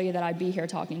can't tell you that I'd be here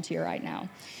talking to you right now,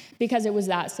 because it was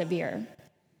that severe.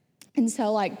 And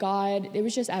so, like, God, it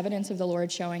was just evidence of the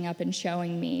Lord showing up and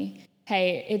showing me,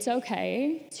 hey, it's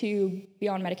okay to be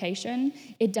on medication.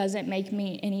 It doesn't make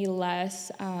me any less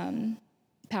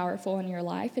powerful in your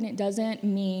life, and it doesn't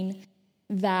mean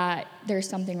that there's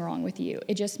something wrong with you.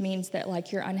 It just means that,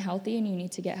 like, you're unhealthy and you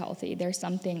need to get healthy. There's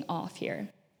something off here.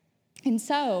 And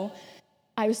so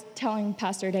I was telling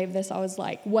Pastor Dave this. I was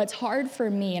like, what's hard for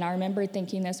me, and I remember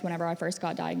thinking this whenever I first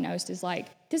got diagnosed, is like,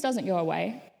 this doesn't go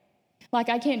away. Like,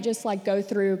 I can't just, like, go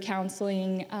through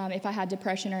counseling if I had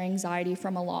depression or anxiety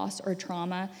from a loss or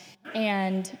trauma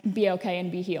and be okay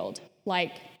and be healed.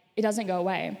 Like, it doesn't go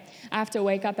away. I have to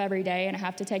wake up every day, and I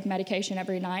have to take medication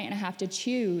every night, and I have to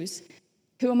choose,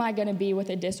 who am I going to be with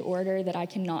a disorder that I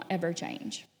cannot ever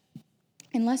change?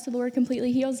 Unless the Lord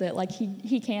completely heals it, like,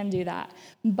 he can do that.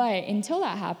 But until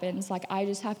that happens, like, I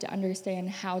just have to understand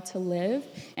how to live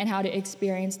and how to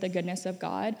experience the goodness of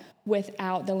God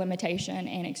without the limitation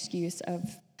and excuse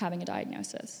of having a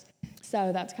diagnosis.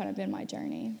 So that's kind of been my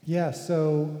journey. Yeah,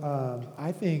 so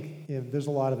I think there's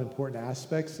a lot of important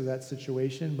aspects to that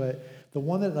situation, but the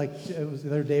one that, like, the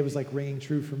other day was, like, ringing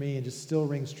true for me and just still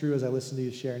rings true as I listen to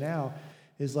you share now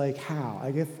is, like, how?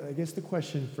 I guess the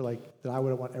question for, like, that I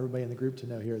would want everybody in the group to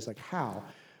know here is, like, how?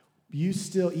 You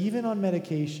still, even on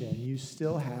medication, you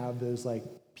still have those, like,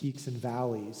 peaks and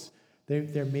valleys.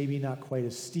 They're maybe not quite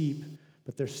as steep,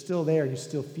 but they're still there, and you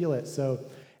still feel it. So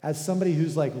as somebody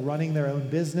who's, like, running their own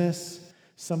business,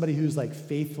 somebody who's, like,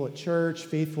 faithful at church,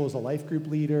 faithful as a life group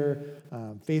leader,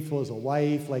 faithful as a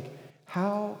wife, like,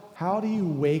 how do you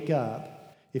wake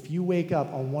up, if you wake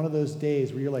up on one of those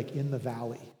days where you're, like, in the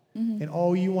valley, and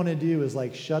all you want to do is,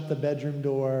 like, shut the bedroom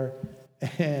door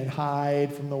and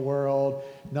hide from the world,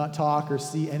 not talk or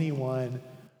see anyone,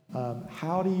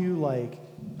 how do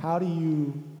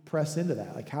you press into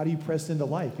that? Like, how do you press into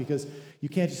life? Because you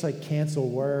can't just, like, cancel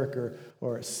work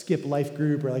or skip life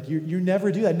group, or, like, you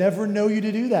never do that. Never know you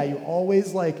to do that. You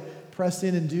always, like, press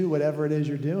in and do whatever it is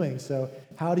you're doing. So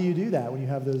how do you do that when you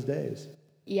have those days?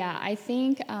 Yeah, I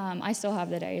think I still have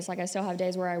the days. Like, I still have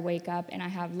days where I wake up and I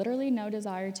have literally no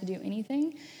desire to do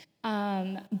anything.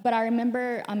 But I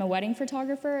remember I'm a wedding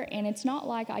photographer, and it's not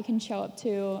like I can show up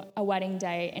to a wedding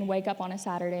day and wake up on a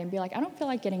Saturday and be like, I don't feel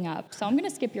like getting up, so I'm going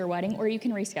to skip your wedding, or you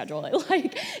can reschedule it.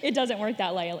 Like, it doesn't work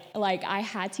that way. Like, I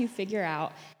had to figure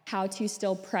out how to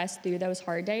still press through those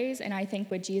hard days. And I think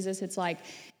with Jesus, it's like,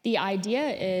 the idea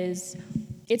is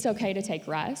it's okay to take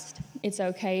rest. It's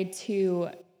okay to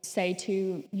say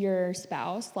to your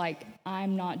spouse, like,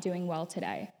 I'm not doing well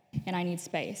today and I need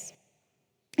space.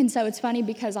 And so it's funny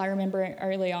because I remember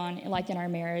early on, like, in our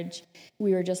marriage,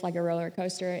 we were just like a roller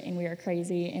coaster and we were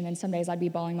crazy. And then some days I'd be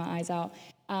bawling my eyes out.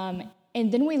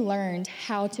 And then we learned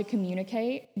how to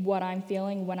communicate what I'm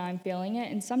feeling when I'm feeling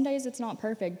it. And some days it's not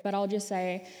perfect, but I'll just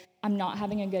say, I'm not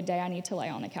having a good day. I need to lay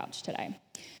on the couch today.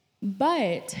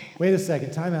 But wait a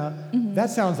second, time out.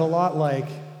 That sounds a lot like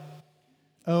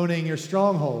owning your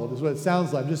stronghold is what it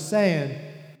sounds like. I'm just saying,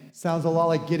 sounds a lot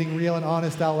like getting real and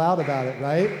honest out loud about it,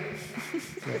 right?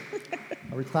 So,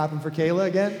 are we clapping for Kayla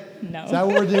again? No. Is that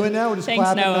what we're doing now? We're just Thanks,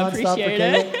 clapping Noah. nonstop for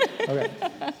Appreciate Kayla?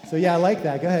 Okay. So yeah, I like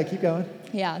that. Go ahead, keep going.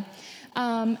 Yeah.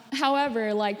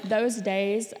 However, like, those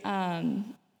days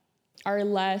are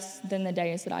less than the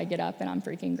days that I get up and I'm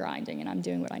freaking grinding and I'm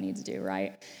doing what I need to do,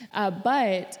 right?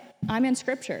 But I'm in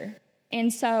Scripture.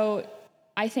 And so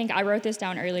I think I wrote this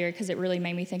down earlier because it really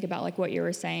made me think about, like, what you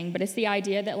were saying. But it's the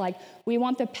idea that, like, we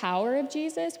want the power of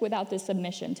Jesus without the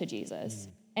submission to Jesus.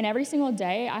 And every single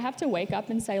day, I have to wake up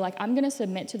and say, like, I'm going to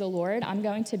submit to the Lord. I'm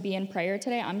going to be in prayer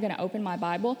today. I'm going to open my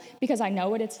Bible because I know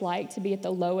what it's like to be at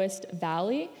the lowest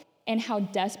valley and how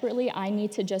desperately I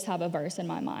need to just have a verse in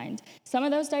my mind. Some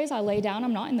of those days I lay down,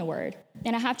 I'm not in the Word.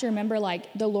 And I have to remember,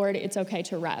 like, the Lord, it's okay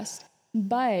to rest.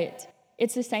 But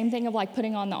it's the same thing of, like,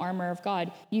 putting on the armor of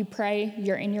God. You pray,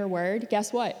 you're in your Word.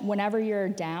 Guess what? Whenever you're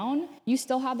down, you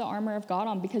still have the armor of God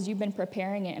on because you've been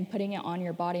preparing it and putting it on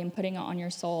your body and putting it on your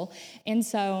soul. And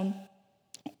so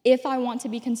if I want to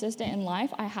be consistent in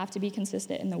life, I have to be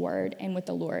consistent in the Word and with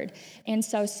the Lord. And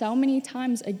so many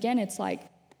times, again, it's like,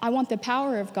 I want the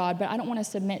power of God, but I don't want to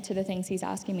submit to the things He's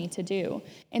asking me to do.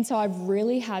 And so I've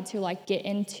really had to, like, get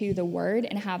into the Word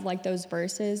and have, like, those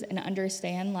verses and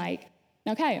understand, like,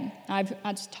 okay, I've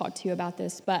just talked to you about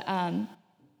this, but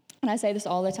and I say this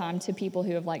all the time to people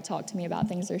who have like talked to me about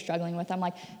things they're struggling with. I'm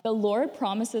like, the Lord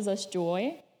promises us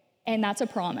joy, and that's a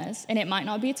promise. And it might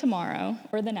not be tomorrow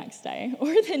or the next day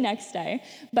or the next day,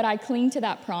 but I cling to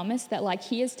that promise that like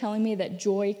he is telling me that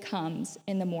joy comes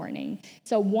in the morning.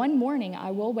 So one morning I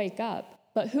will wake up,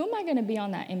 but who am I going to be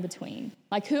on that in between?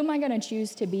 Like, who am I going to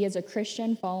choose to be as a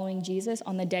Christian following Jesus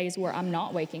on the days where I'm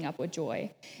not waking up with joy?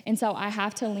 And so I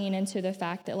have to lean into the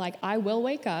fact that like I will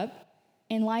wake up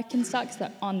and life can suck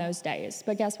on those days.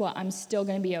 But guess what? I'm still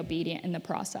going to be obedient in the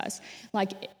process.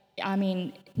 Like, I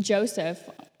mean, Joseph,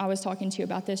 I was talking to you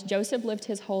about this. Joseph lived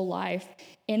his whole life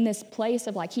in this place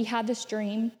of like, he had this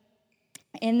dream,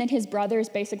 and then his brothers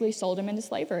basically sold him into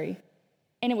slavery.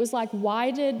 And it was like, why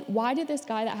did this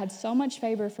guy that had so much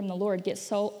favor from the Lord get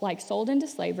sold into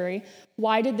slavery?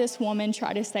 Why did this woman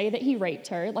try to say that he raped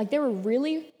her? Like, there were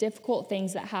really difficult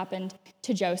things that happened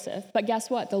to Joseph. But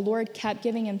guess what? The Lord kept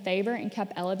giving him favor and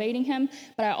kept elevating him.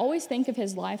 But I always think of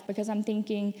his life because I'm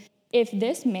thinking, if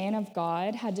this man of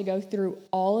God had to go through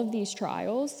all of these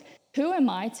trials, who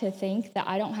am I to think that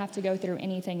I don't have to go through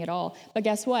anything at all? But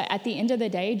guess what? At the end of the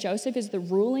day, Joseph is the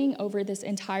ruling over this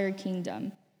entire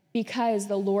kingdom, because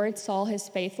the Lord saw his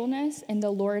faithfulness, and the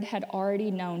Lord had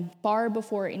already known far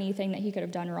before anything that he could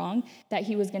have done wrong that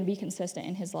he was going to be consistent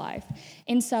in his life.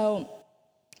 And so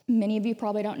many of you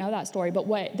probably don't know that story, but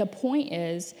what the point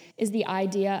is the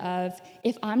idea of,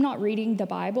 if I'm not reading the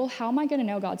Bible, how am I going to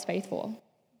know God's faithful?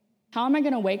 How am I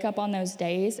going to wake up on those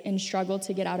days and struggle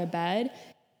to get out of bed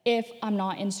if I'm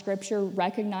not in Scripture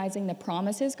recognizing the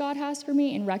promises God has for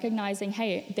me and recognizing,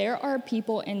 hey, there are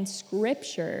people in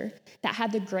Scripture that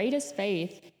had the greatest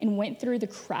faith and went through the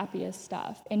crappiest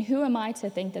stuff. And who am I to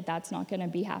think that that's not going to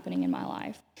be happening in my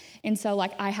life? And so,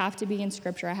 like, I have to be in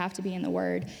Scripture. I have to be in the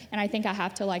Word. And I think I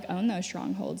have to, like, own those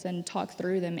strongholds and talk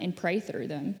through them and pray through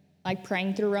them, like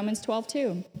praying through Romans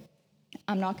 12:2.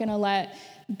 I'm not going to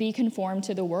be conformed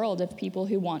to the world of people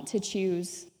who want to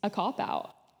choose a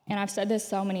cop-out. And I've said this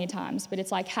so many times, but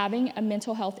it's like having a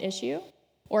mental health issue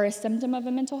or a symptom of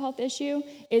a mental health issue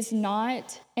is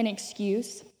not an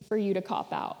excuse for you to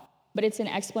cop out, but it's an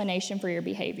explanation for your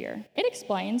behavior. It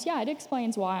explains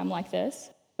why I'm like this.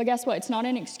 But guess what? It's not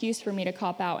an excuse for me to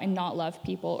cop out and not love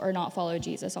people or not follow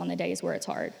Jesus on the days where it's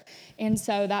hard. And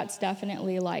so that's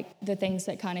definitely like the things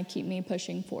that kind of keep me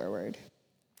pushing forward.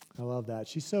 I love that.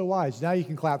 She's so wise. Now you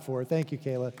can clap for her. Thank you,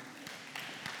 Kayla.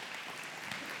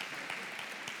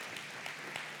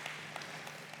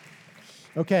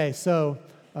 Okay, so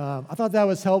I thought that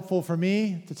was helpful for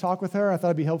me to talk with her. I thought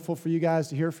it'd be helpful for you guys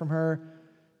to hear from her.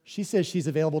 She says she's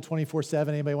available 24/7.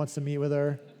 Anybody wants to meet with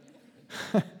her?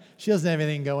 She doesn't have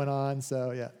anything going on,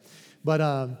 so yeah. But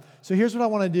so here's what I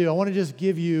want to do. I want to just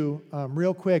give you,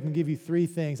 real quick, and give you three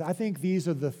things. I think these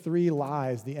are the three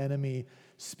lies the enemy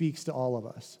speaks to all of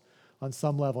us on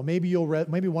some level. Maybe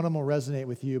maybe one of them will resonate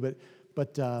with you,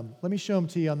 but let me show them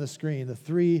to you on the screen, the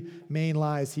three main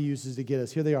lies he uses to get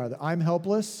us. Here they are. I'm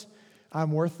helpless,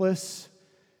 I'm worthless,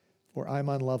 or I'm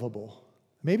unlovable.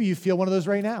 Maybe you feel one of those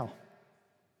right now.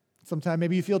 Sometime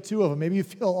maybe you feel two of them. Maybe you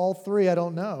feel all three. I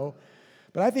don't know.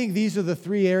 But I think these are the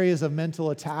three areas of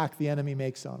mental attack the enemy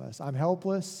makes on us. I'm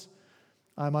helpless,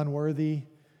 I'm unworthy,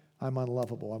 I'm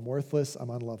unlovable. I'm worthless, I'm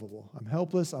unlovable. I'm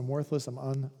helpless, I'm worthless, I'm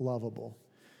unlovable.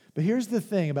 But here's the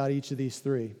thing about each of these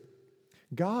three.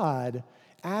 God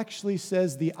actually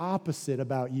says the opposite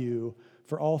about you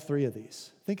for all three of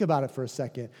these. Think about it for a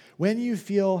second. When you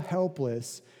feel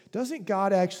helpless, doesn't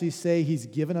God actually say he's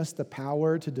given us the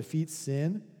power to defeat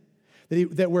sin?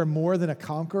 That we're more than a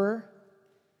conqueror?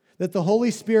 That the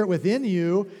Holy Spirit within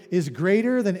you is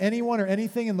greater than anyone or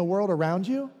anything in the world around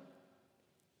you?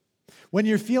 When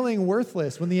you're feeling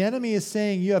worthless, when the enemy is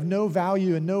saying you have no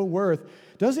value and no worth,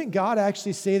 doesn't God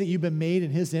actually say that you've been made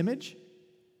in his image?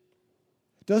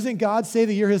 Doesn't God say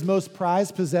that you're his most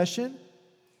prized possession?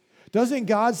 Doesn't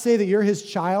God say that you're his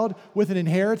child with an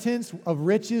inheritance of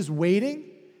riches waiting?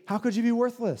 How could you be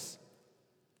worthless?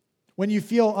 When you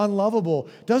feel unlovable,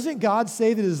 doesn't God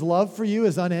say that his love for you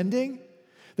is unending?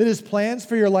 That his plans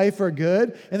for your life are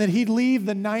good? And that he'd leave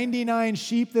the 99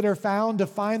 sheep that are found to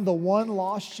find the one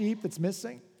lost sheep that's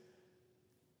missing?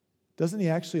 Doesn't he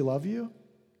actually love you?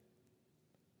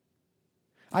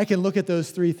 I can look at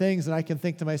those three things and I can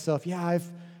think to myself, yeah,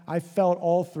 I've felt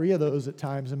all three of those at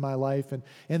times in my life,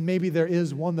 and maybe there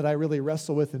is one that I really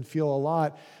wrestle with and feel a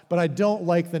lot, but I don't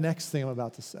like the next thing I'm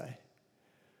about to say,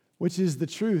 which is the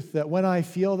truth that when I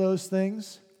feel those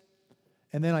things,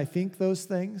 and then I think those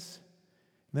things,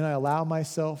 and then I allow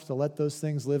myself to let those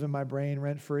things live in my brain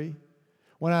rent-free,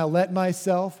 when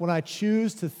I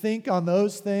choose to think on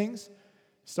those things,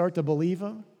 start to believe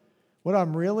them, what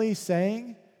I'm really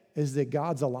saying is that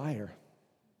God's a liar.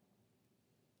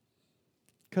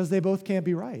 Because they both can't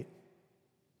be right.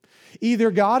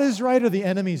 Either God is right or the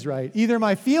enemy's right. Either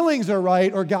my feelings are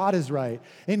right or God is right.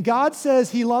 And God says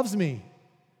He loves me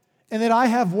and that I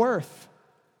have worth.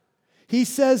 He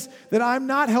says that I'm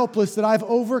not helpless, that I've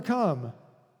overcome,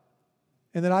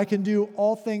 and that I can do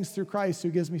all things through Christ who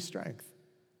gives me strength.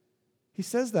 He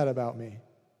says that about me.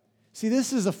 See,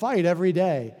 this is a fight every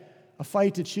day, a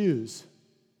fight to choose.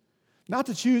 Not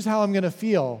to choose how I'm going to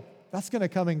feel. That's going to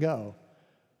come and go.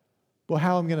 But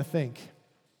how I'm going to think.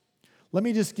 Let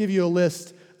me just give you a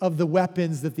list of the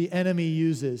weapons that the enemy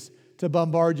uses to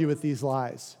bombard you with these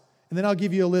lies. And then I'll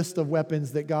give you a list of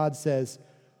weapons that God says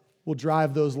will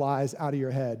drive those lies out of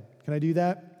your head. Can I do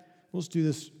that? We'll just do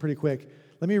this pretty quick.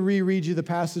 Let me reread you the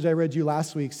passage I read you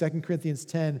last week. 2 Corinthians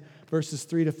 10, verses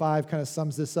 3-5 kind of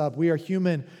sums this up. We are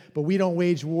human, but we don't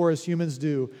wage war as humans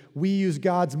do. We use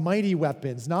God's mighty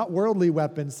weapons, not worldly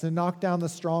weapons, to knock down the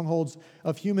strongholds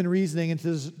of human reasoning and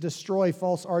to destroy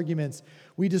false arguments.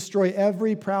 We destroy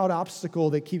every proud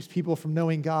obstacle that keeps people from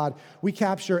knowing God. We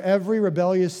capture every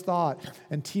rebellious thought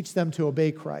and teach them to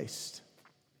obey Christ.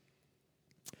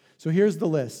 So here's the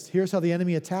list. Here's how the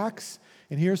enemy attacks,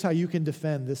 and here's how you can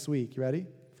defend this week. You ready?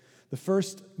 The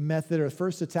first method or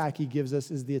first attack he gives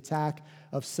us is the attack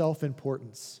of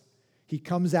self-importance. He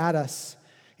comes at us.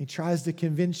 He tries to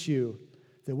convince you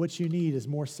that what you need is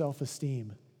more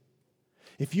self-esteem.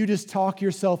 If you just talk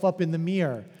yourself up in the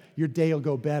mirror, your day will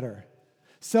go better.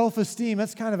 Self-esteem,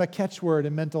 that's kind of a catchword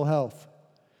in mental health.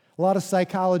 A lot of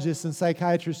psychologists and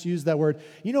psychiatrists use that word.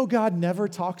 You know, God never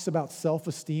talks about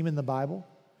self-esteem in the Bible.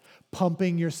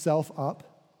 Pumping yourself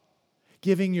up,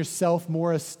 giving yourself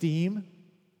more esteem.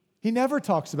 He never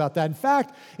talks about that. In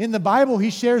fact, in the Bible, he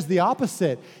shares the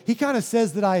opposite. He kind of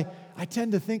says that I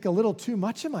tend to think a little too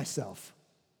much of myself.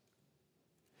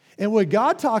 And what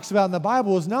God talks about in the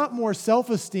Bible is not more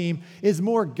self-esteem, is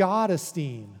more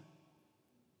God-esteem.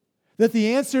 That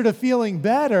the answer to feeling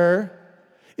better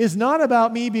is not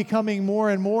about me becoming more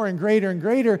and more and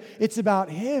greater. It's about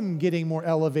Him getting more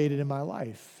elevated in my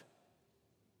life.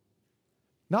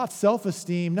 Not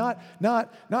self-esteem, not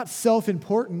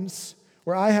self-importance,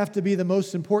 where I have to be the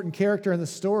most important character in the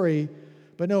story,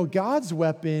 but no, God's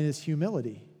weapon is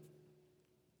humility.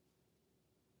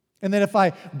 And that if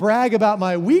I brag about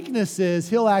my weaknesses,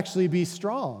 He'll actually be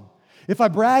strong. If I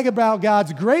brag about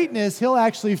God's greatness, He'll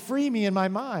actually free me in my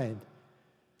mind.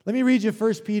 Let me read you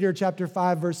 1 Peter chapter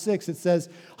 5, verse 6. It says,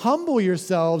 "Humble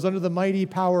yourselves under the mighty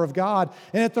power of God,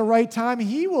 and at the right time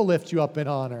He will lift you up in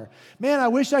honor." Man, I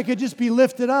wish I could just be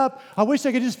lifted up. I wish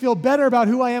I could just feel better about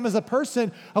who I am as a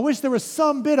person. I wish there was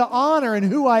some bit of honor in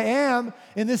who I am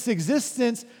in this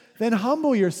existence. Then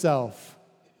humble yourself.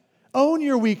 Own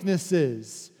your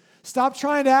weaknesses. Stop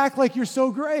trying to act like you're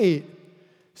so great.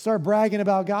 Start bragging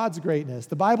about God's greatness.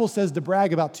 The Bible says to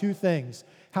brag about two things: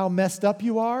 how messed up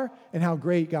you are and how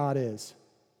great God is.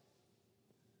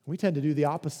 We tend to do the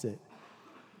opposite.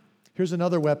 Here's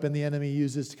another weapon the enemy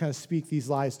uses to kind of speak these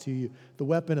lies to you: the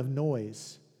weapon of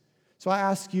noise. So I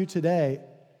ask you today,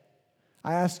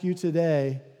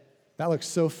 that looks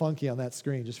so funky on that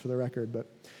screen, just for the record, but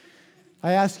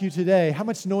I ask you today, how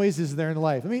much noise is there in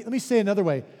life? Let me say it another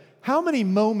way. How many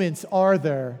moments are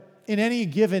there in any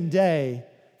given day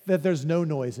that there's no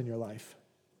noise in your life?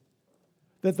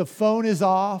 That the phone is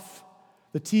off,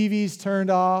 the TV's turned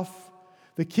off,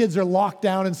 the kids are locked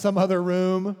down in some other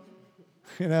room,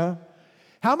 you know?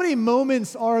 How many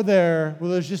moments are there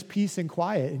where there's just peace and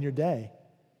quiet in your day?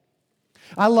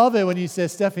 I love it when you say,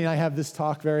 Stephanie and I have this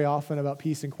talk very often about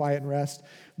peace and quiet and rest,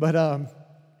 but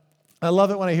I love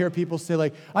it when I hear people say,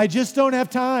 like, I just don't have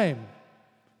time.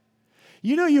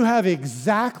 You know, you have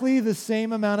exactly the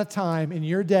same amount of time in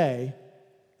your day.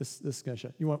 This is going to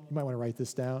show. You might want to write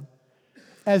this down.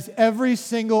 As every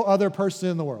single other person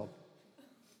in the world.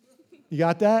 You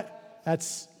got that?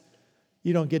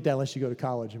 You don't get that unless you go to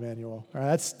college, Emmanuel. All right,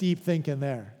 that's deep thinking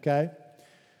there, okay?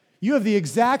 You have the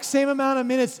exact same amount of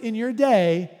minutes in your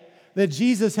day that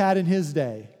Jesus had in His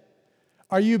day.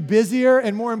 Are you busier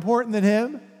and more important than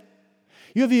Him?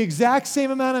 You have the exact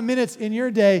same amount of minutes in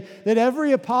your day that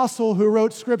every apostle who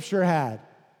wrote Scripture had.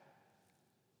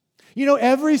 You know,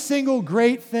 every single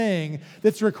great thing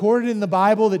that's recorded in the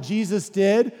Bible that Jesus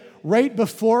did, right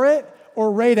before it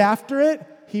or right after it,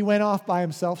 He went off by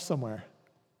Himself somewhere.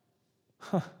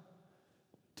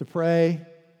 To pray,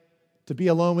 to be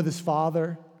alone with His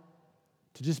Father,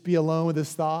 to just be alone with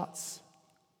His thoughts,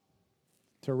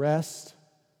 to rest.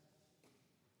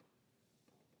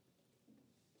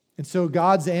 And so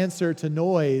God's answer to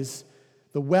noise,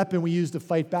 the weapon we use to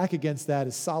fight back against that,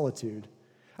 is solitude.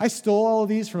 I stole all of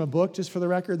these from a book, just for the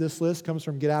record. This list comes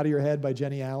from Get Out of Your Head by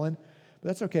Jenny Allen. But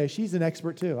that's okay. She's an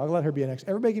expert too. I'll let her be an expert.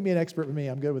 Everybody can be an expert with me.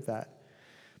 I'm good with that.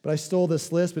 But I stole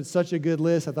this list, but it's such a good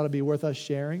list, I thought it'd be worth us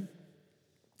sharing.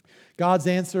 God's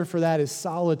answer for that is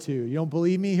solitude. You don't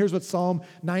believe me? Here's what Psalm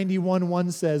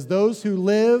 91:1 says. Those who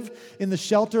live in the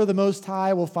shelter of the Most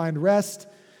High will find rest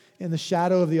in the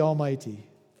shadow of the Almighty.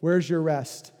 Where's your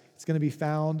rest? It's going to be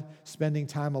found spending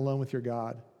time alone with your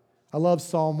God. I love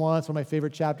Psalm 1. It's one of my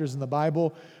favorite chapters in the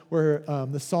Bible where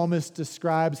the psalmist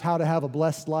describes how to have a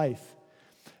blessed life.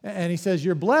 And he says,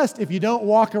 you're blessed if you don't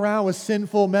walk around with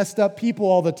sinful, messed up people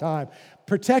all the time.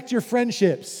 Protect your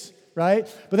friendships, right?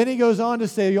 But then he goes on to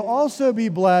say, you'll also be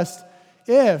blessed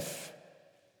if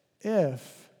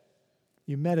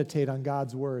you meditate on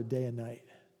God's word day and night.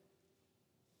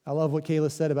 I love what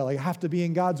Kayla said about, I have to be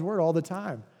in God's word all the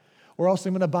time, or else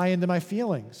I'm going to buy into my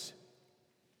feelings.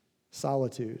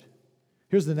 Solitude.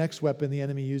 Here's the next weapon the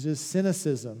enemy uses,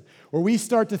 cynicism, where we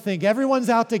start to think everyone's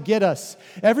out to get us.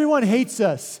 Everyone hates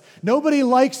us. Nobody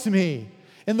likes me.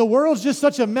 And the world's just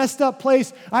such a messed up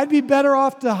place. I'd be better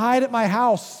off to hide at my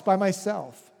house by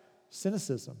myself.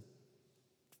 Cynicism.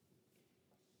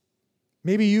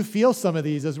 Maybe you feel some of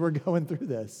these as we're going through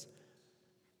this.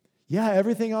 Yeah,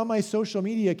 everything on my social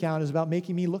media account is about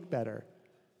making me look better.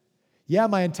 Yeah,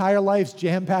 my entire life's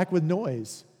jam-packed with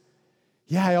noise.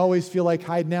 Yeah, I always feel like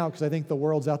hiding out because I think the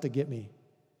world's out to get me.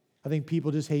 I think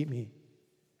people just hate me.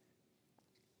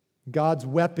 God's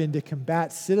weapon to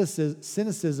combat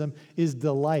cynicism is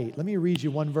delight. Let me read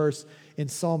you one verse in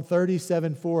Psalm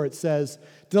 37:4. It says,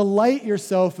 delight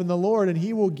yourself in the Lord, and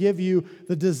He will give you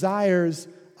the desires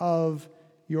of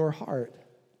your heart.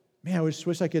 Man, I just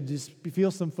wish I could just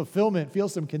feel some fulfillment, feel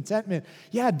some contentment.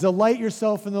 Yeah, delight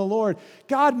yourself in the Lord.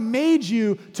 God made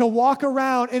you to walk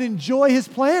around and enjoy His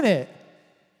planet.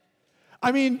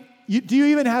 I mean, do you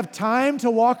even have time to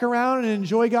walk around and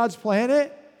enjoy God's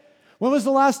planet? When was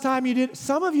the last time you did?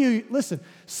 Some of you, listen,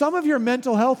 some of your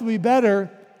mental health would be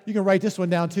better. You can write this one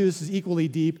down too. This is equally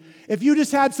deep. If you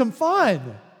just had some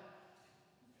fun.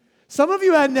 Some of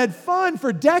you hadn't had fun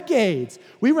for decades.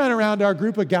 We ran around our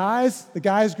group of guys, the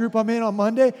guys group I'm in on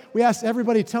Monday. We asked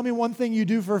everybody, tell me one thing you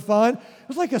do for fun. It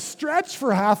was like a stretch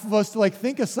for half of us to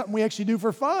think of something we actually do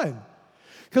for fun.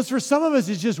 Because for some of us,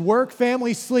 it's just work,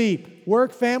 family, sleep.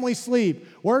 Work, family, sleep.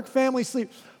 Work, family,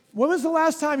 sleep. When was the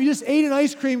last time you just ate an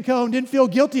ice cream cone, didn't feel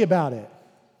guilty about it?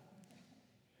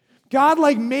 God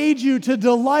made you to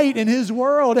delight in His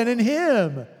world and in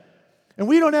Him. And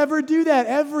we don't ever do that.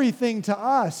 Everything to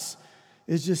us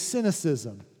is just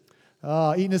cynicism.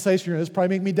 Eating this ice cream, this probably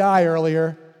make me die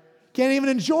earlier. Can't even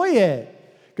enjoy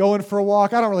it. Going for a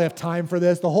walk, I don't really have time for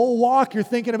this. The whole walk, you're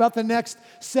thinking about the next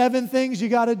 7 things you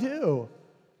got to do.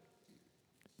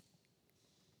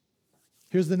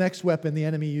 Here's the next weapon the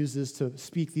enemy uses to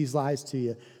speak these lies to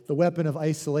you. The weapon of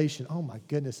isolation. Oh my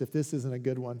goodness, if this isn't a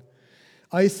good one.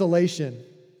 Isolation.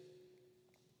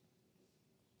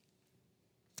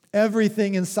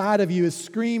 Everything inside of you is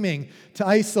screaming to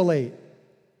isolate.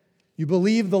 You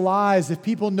believe the lies. If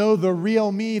people know the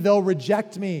real me, they'll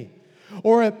reject me.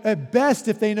 Or at best,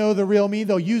 if they know the real me,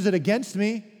 they'll use it against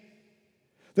me.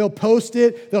 They'll post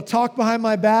it. They'll talk behind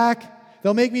my back.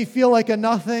 They'll make me feel like a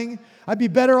nothing. I'd be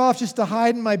better off just to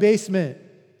hide in my basement.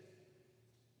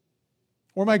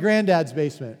 Or my granddad's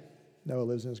basement. Noah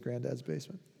lives in his granddad's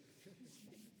basement.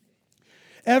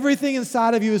 Everything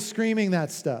inside of you is screaming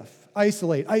that stuff.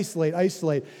 Isolate, isolate,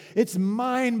 isolate. It's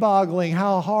mind-boggling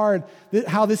how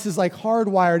this is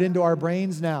hardwired into our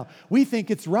brains now. We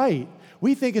think it's right.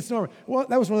 We think it's normal. Well,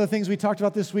 that was one of the things we talked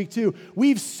about this week too.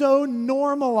 We've so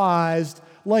normalized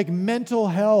mental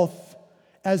health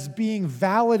as being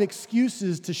valid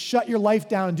excuses to shut your life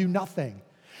down and do nothing.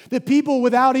 That people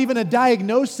without even a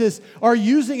diagnosis are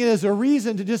using it as a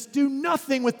reason to just do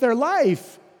nothing with their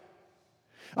life.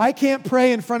 I can't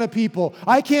pray in front of people.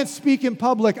 I can't speak in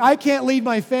public. I can't lead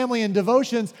my family in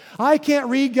devotions. I can't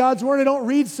read God's word. I don't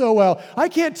read so well. I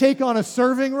can't take on a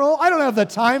serving role. I don't have the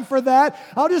time for that.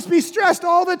 I'll just be stressed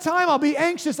all the time. I'll be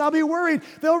anxious. I'll be worried.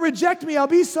 They'll reject me. I'll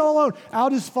be so alone. I'll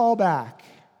just fall back.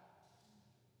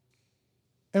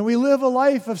 And we live a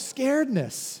life of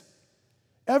scaredness.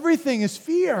 Everything is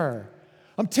fear.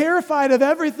 I'm terrified of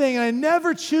everything, and I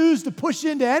never choose to push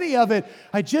into any of it.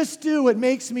 I just do what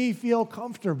makes me feel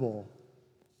comfortable.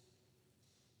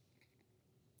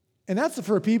 And that's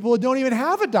for people who don't even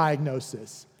have a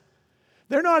diagnosis.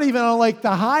 They're not even on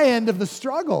the high end of the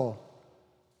struggle.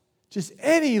 Just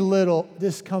any little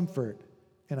discomfort,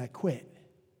 and I quit.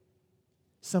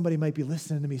 Somebody might be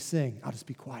listening to me sing. I'll just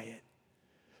be quiet.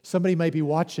 Somebody might be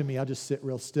watching me. I'll just sit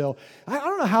real still. I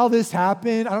don't know how this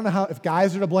happened. I don't know if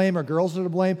guys are to blame or girls are to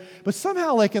blame. But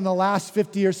somehow, like in the last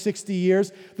 50 or 60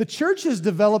 years, the church has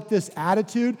developed this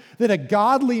attitude that a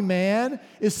godly man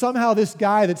is somehow this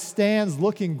guy that stands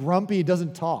looking grumpy,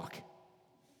 doesn't talk.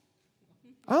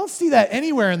 I don't see that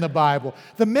anywhere in the Bible.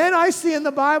 The men I see in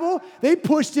the Bible, they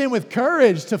pushed in with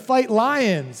courage to fight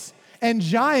lions and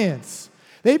giants.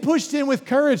 They pushed in with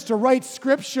courage to write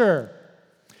scripture.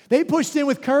 They pushed in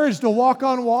with courage to walk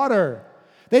on water.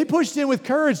 They pushed in with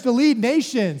courage to lead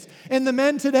nations. And the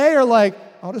men today are like,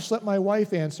 I'll just let my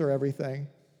wife answer everything.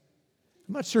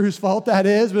 I'm not sure whose fault that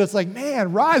is, but it's like,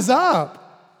 man, rise up.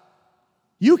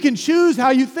 You can choose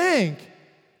how you think.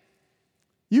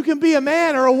 You can be a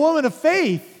man or a woman of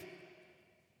faith.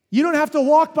 You don't have to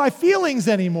walk by feelings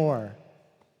anymore.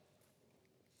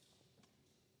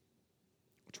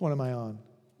 Which one am I on?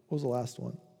 What was the last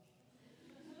one?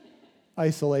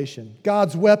 Isolation.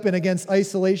 God's weapon against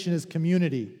isolation is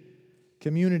community.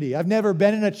 Community. I've never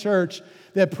been in a church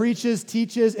that preaches,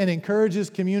 teaches, and encourages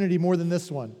community more than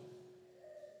this one.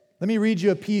 Let me read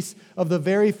you a piece of the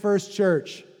very first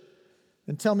church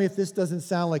and tell me if this doesn't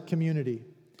sound like community.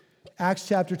 Acts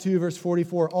chapter 2, verse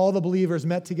 44, all the believers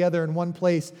met together in one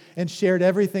place and shared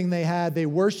everything they had. They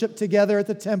worshiped together at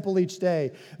the temple each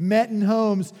day, met in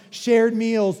homes, shared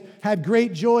meals, had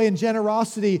great joy and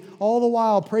generosity, all the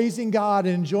while praising God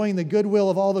and enjoying the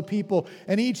goodwill of all the people.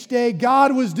 And each day,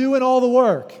 God was doing all the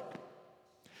work.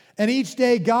 And each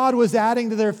day, God was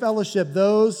adding to their fellowship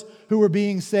those who were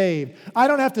being saved. I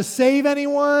don't have to save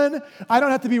anyone. I don't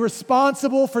have to be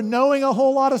responsible for knowing a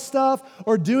whole lot of stuff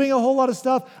or doing a whole lot of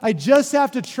stuff. I just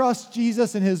have to trust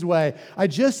Jesus and His way. I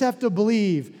just have to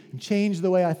believe and change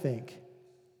the way I think.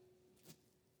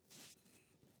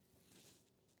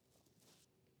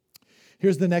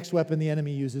 Here's the next weapon the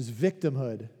enemy uses,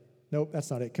 victimhood. Nope, that's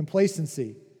not it.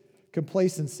 Complacency.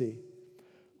 Complacency.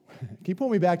 Can you pull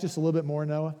me back just a little bit more,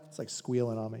 Noah? It's like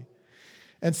squealing on me.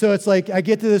 And so it's like I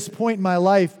get to this point in my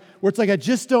life where it's like I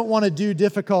just don't want to do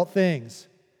difficult things.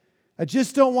 I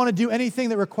just don't want to do anything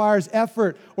that requires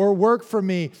effort or work for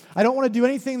me. I don't want to do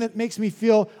anything that makes me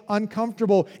feel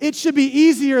uncomfortable. It should be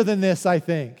easier than this, I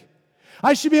think.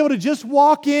 I should be able to just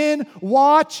walk in,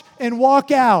 watch, and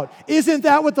walk out. Isn't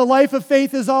that what the life of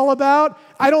faith is all about?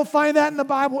 I don't find that in the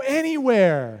Bible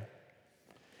anywhere.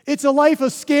 It's a life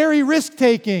of scary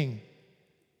risk-taking.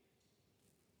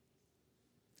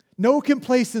 No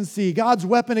complacency. God's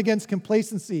weapon against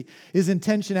complacency is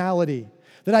intentionality.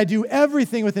 That I do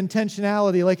everything with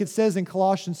intentionality, like it says in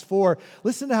Colossians 4.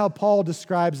 Listen to how Paul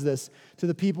describes this to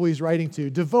the people he's writing to.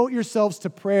 Devote yourselves to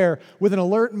prayer with an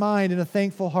alert mind and a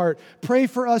thankful heart. Pray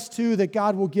for us, too, that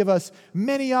God will give us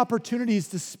many opportunities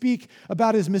to speak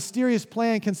about His mysterious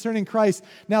plan concerning Christ.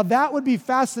 Now, that would be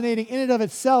fascinating in and of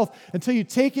itself until you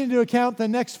take into account the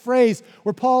next phrase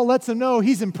where Paul lets them know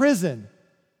he's in prison.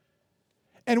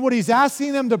 And what he's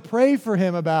asking them to pray for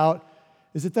him about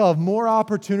is that they'll have more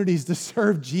opportunities to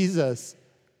serve Jesus.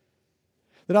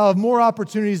 That I'll have more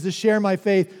opportunities to share my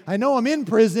faith. I know I'm in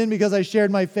prison because I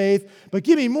shared my faith, but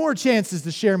give me more chances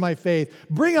to share my faith.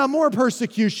 Bring on more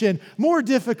persecution, more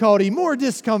difficulty, more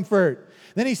discomfort.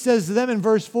 Then he says to them in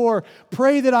verse 4,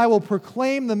 pray that I will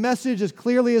proclaim the message as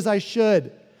clearly as I should.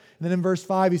 And then in verse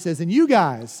 5 he says, and you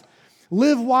guys,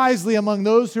 live wisely among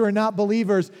those who are not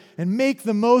believers and make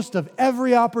the most of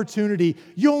every opportunity.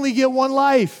 You only get one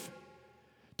life.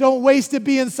 Don't waste it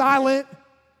being silent.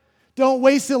 Don't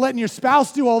waste it letting your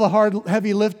spouse do all the hard,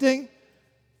 heavy lifting.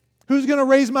 Who's going to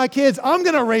raise my kids? I'm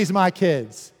going to raise my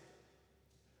kids.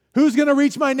 Who's going to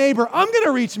reach my neighbor? I'm going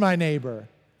to reach my neighbor.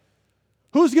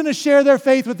 Who's going to share their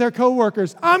faith with their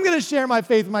coworkers? I'm going to share my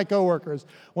faith with my coworkers.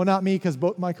 Well, not me, because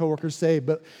both my coworkers saved,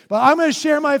 but I'm going to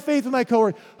share my faith with my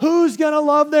coworkers. Who's going to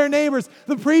love their neighbors?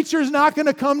 The preacher's not going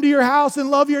to come to your house and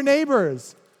love your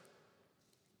neighbors.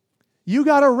 You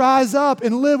got to rise up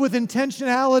and live with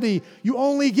intentionality. You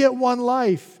only get one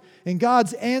life. And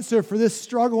God's answer for this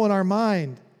struggle in our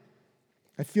mind,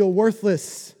 I feel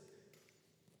worthless,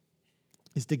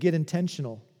 is to get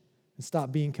intentional and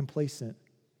stop being complacent.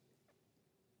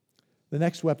 The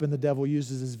next weapon the devil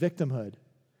uses is victimhood.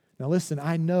 Now listen,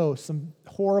 I know some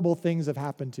horrible things have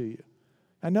happened to you.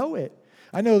 I know it.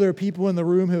 I know there are people in the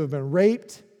room who have been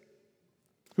raped,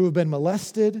 who have been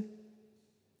molested,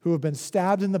 who have been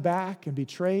stabbed in the back and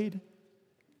betrayed,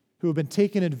 who have been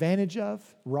taken advantage of,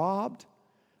 robbed.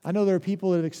 I know there are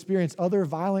people that have experienced other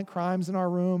violent crimes in our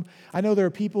room. I know there are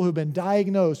people who have been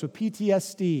diagnosed with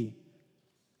PTSD,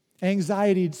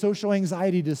 anxiety, social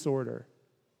anxiety disorder.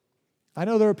 I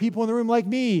know there are people in the room like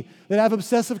me that have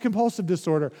obsessive compulsive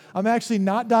disorder. I'm actually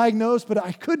not diagnosed, but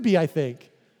I could be, I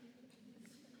think.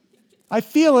 I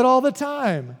feel it all the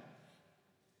time.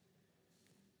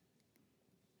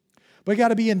 But I got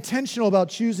to be intentional about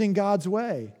choosing God's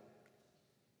way.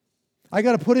 I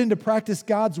got to put into practice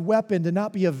God's weapon to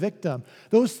not be a victim.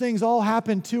 Those things all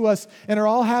happen to us and are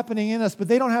all happening in us, but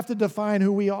they don't have to define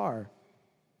who we are.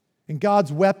 And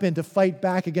God's weapon to fight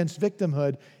back against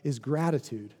victimhood is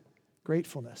gratitude,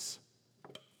 gratefulness.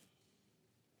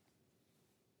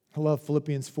 I love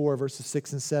Philippians 4, verses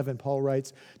 6 and 7. Paul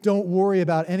writes, don't worry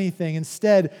about anything.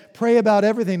 Instead, pray about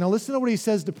everything. Now listen to what he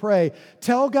says to pray.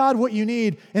 Tell God what you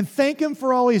need and thank Him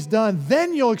for all He's done.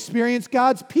 Then you'll experience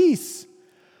God's peace.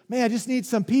 Man, I just need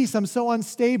some peace. I'm so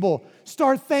unstable.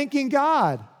 Start thanking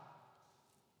God.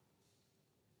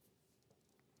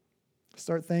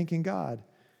 Start thanking God.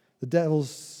 The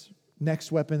devil's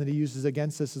next weapon that he uses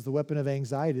against us is the weapon of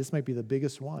anxiety. This might be the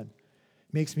biggest one.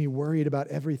 Makes me worried about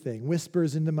everything.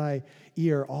 Whispers into my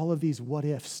ear all of these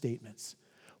what-if statements.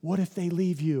 What if they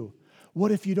leave you?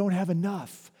 What if you don't have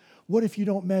enough? What if you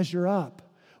don't measure up?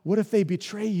 What if they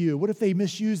betray you? What if they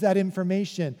misuse that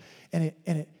information? And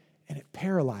it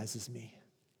paralyzes me.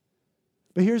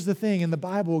 But here's the thing. In the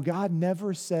Bible, God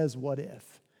never says what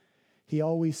if. He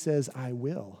always says, I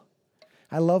will.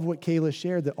 I love what Kayla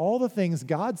shared, that all the things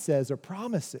God says are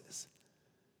promises.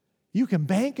 You can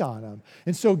bank on them.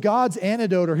 And so God's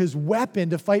antidote, or His weapon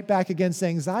to fight back against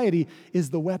anxiety, is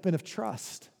the weapon of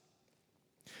trust.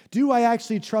 Do I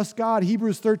actually trust God?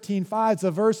 Hebrews 13:5. It's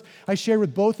a verse I shared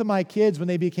with both of my kids when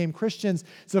they became Christians.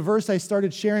 It's a verse I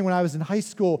started sharing when I was in high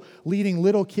school, leading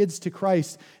little kids to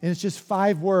Christ. And it's just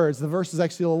 5 words. The verse is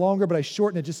actually a little longer, but I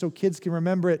shorten it just so kids can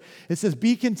remember it. It says,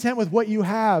 be content with what you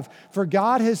have, for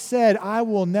God has said, I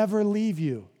will never leave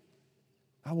you.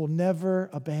 I will never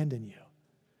abandon you.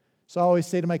 So I always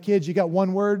say to my kids, you got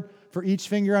one word for each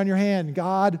finger on your hand.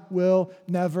 God will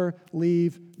never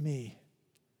leave me.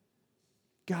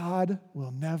 God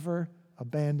will never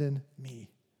abandon me.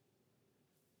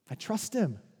 I trust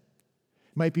Him.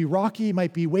 It might be rocky, it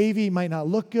might be wavy, it might not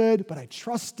look good, but I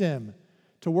trust Him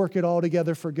to work it all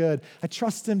together for good. I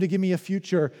trust Him to give me a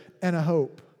future and a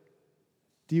hope.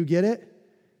 Do you get it?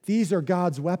 These are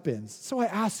God's weapons. So I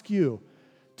ask you,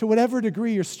 to whatever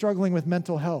degree you're struggling with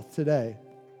mental health today,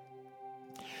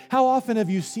 how often have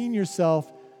you seen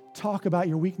yourself talk about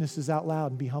your weaknesses out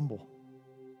loud and be humble?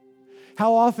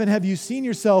 How often have you seen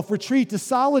yourself retreat to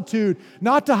solitude,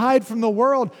 not to hide from the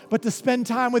world, but to spend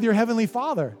time with your Heavenly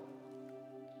Father?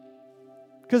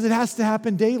 Because it has to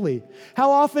happen daily.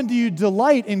 How often do you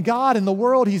delight in God and the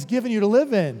world He's given you to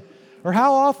live in? Or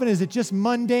how often is it just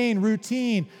mundane,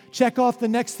 routine, check off the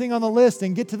next thing on the list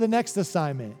and get to the next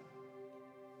assignment?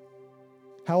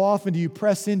 How often do you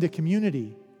press into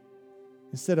community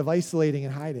instead of isolating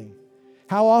and hiding?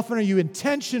 How often are you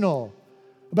intentional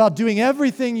about doing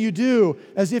everything you do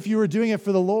as if you were doing it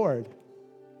for the Lord,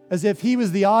 as if He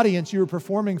was the audience you were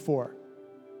performing for?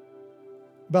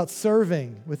 About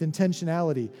serving with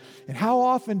intentionality. And how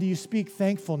often do you speak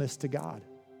thankfulness to God?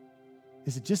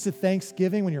 Is it just at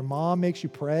Thanksgiving when your mom makes you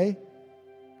pray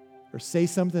or say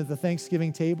something at the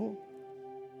Thanksgiving table?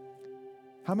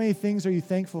 How many things are you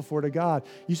thankful for to God?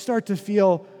 You start to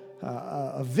feel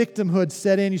a victimhood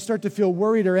set in. You start to feel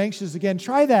worried or anxious again.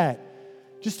 Try that.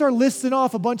 Just start listing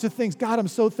off a bunch of things. God, I'm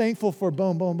so thankful for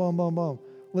boom, boom, boom, boom, boom.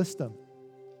 List them.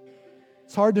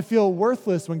 It's hard to feel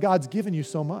worthless when God's given you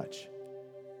so much.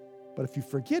 But if you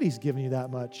forget He's given you that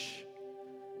much,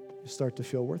 you start to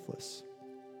feel worthless.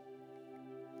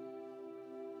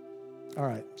 All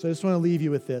right, so I just want to leave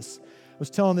you with this. I was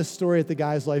telling this story at the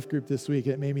guys' life group this week,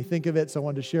 and it made me think of it, so I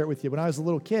wanted to share it with you. When I was a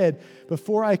little kid,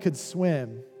 before I could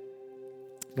swim,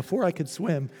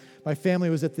 my family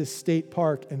was at this state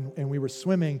park, and we were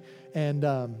swimming, and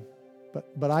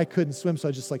but I couldn't swim, so I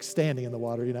was just like standing in the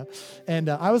water, you know. And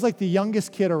I was like the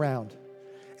youngest kid around.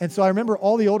 And so I remember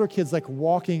all the older kids like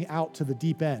walking out to the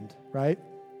deep end, right?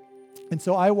 And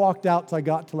so I walked out till I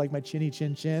got to like my chinny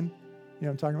chin chin, you know what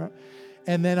I'm talking about?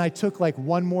 And then I took like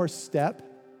one more step,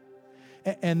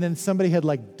 and then somebody had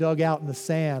like dug out in the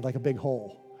sand like a big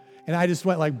hole. And I just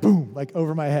went like boom, like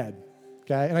over my head,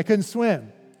 okay? And I couldn't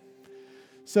swim.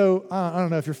 So I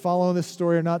don't know if you're following this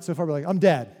story or not so far, but like I'm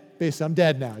dead. Basically, I'm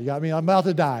dead now. You got me? I'm about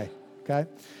to die, okay? And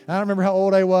I don't remember how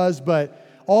old I was, but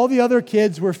all the other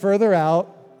kids were further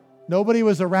out. Nobody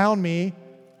was around me.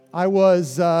 I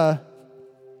was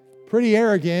pretty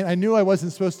arrogant. I knew I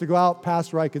wasn't supposed to go out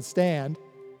past where I could stand,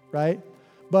 right?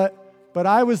 But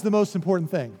I was the most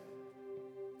important thing.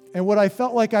 And what I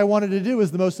felt like I wanted to do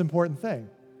was the most important thing.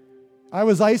 I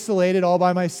was isolated all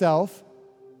by myself.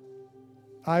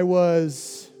 I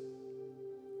was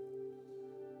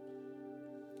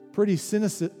pretty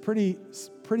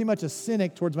much a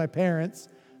cynic towards my parents.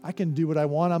 I can do what I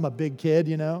want. I'm a big kid,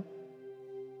 you know.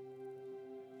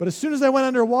 But as soon as I went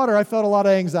underwater, I felt a lot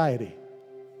of anxiety.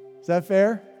 Is that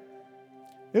fair?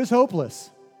 It was hopeless.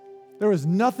 There was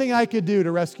nothing I could do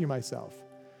to rescue myself.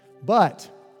 But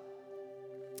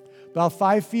about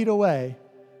 5 feet away,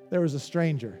 there was a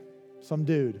stranger, some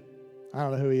dude. I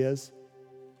don't know who he is.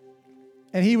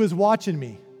 And he was watching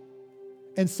me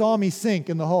and saw me sink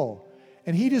in the hole.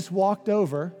 And he just walked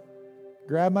over,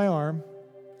 grabbed my arm,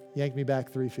 yanked me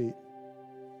back 3 feet,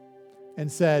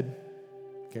 and said,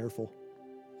 "Careful."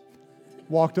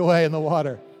 Walked away in the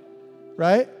water,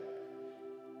 right?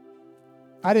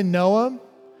 I didn't know him,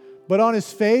 but on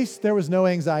his face, there was no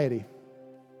anxiety.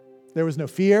 There was no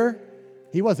fear.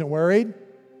 He wasn't worried.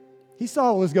 He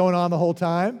saw what was going on the whole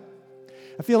time.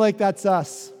 I feel like that's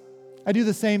us. I do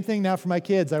the same thing now for my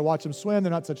kids. I watch them swim.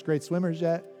 They're not such great swimmers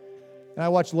yet. And I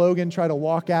watch Logan try to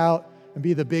walk out and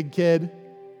be the big kid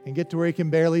and get to where he can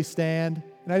barely stand.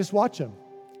 And I just watch him.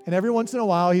 And every once in a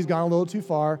while, he's gone a little too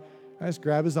far. I just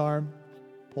grab his arm,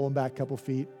 pull him back a couple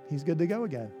feet. He's good to go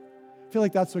again. I feel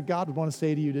like that's what God would want to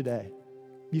say to you today.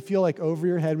 You feel like over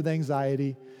your head with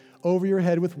anxiety, over your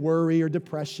head with worry or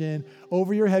depression,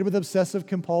 over your head with obsessive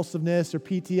compulsiveness or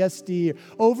PTSD,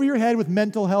 over your head with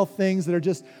mental health things that are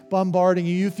just bombarding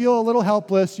you. You feel a little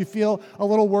helpless. You feel a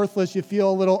little worthless. You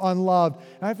feel a little unloved.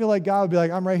 And I feel like God would be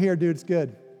like, "I'm right here, dude. It's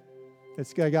good.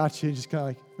 It's good. I got you." Just kind of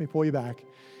like, let me pull you back.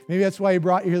 Maybe that's why he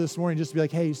brought you here this morning, just to be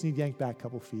like, "Hey, you just need yanked back a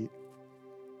couple feet.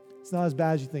 It's not as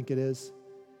bad as you think it is.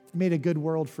 I made a good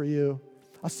world for you.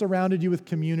 I surrounded you with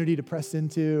community to press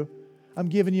into. I'm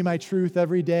giving you my truth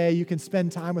every day. You can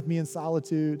spend time with me in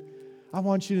solitude. I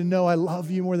want you to know I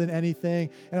love you more than anything,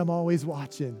 and I'm always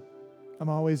watching. I'm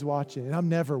always watching, and I'm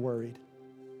never worried.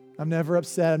 I'm never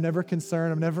upset. I'm never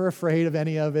concerned. I'm never afraid of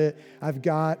any of it. I've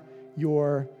got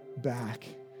your back."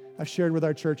 I've shared with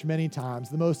our church many times,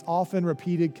 the most often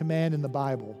repeated command in the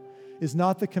Bible is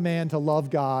not the command to love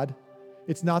God.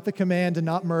 It's not the command to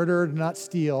not murder, to not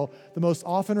steal. The most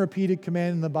often repeated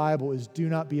command in the Bible is do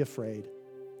not be afraid.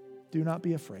 Do not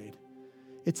be afraid.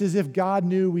 It's as if God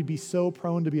knew we'd be so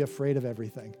prone to be afraid of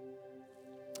everything.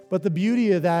 But the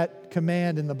beauty of that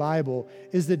command in the Bible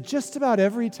is that just about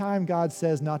every time God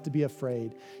says not to be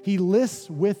afraid, he lists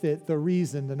with it the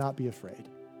reason to not be afraid.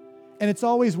 And it's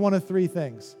always one of three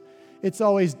things. It's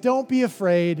always, don't be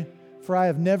afraid, for I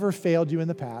have never failed you in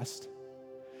the past.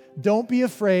 Don't be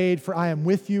afraid, for I am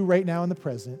with you right now in the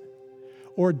present.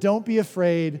 Or don't be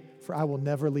afraid, for I will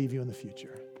never leave you in the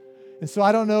future. And so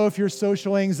I don't know if your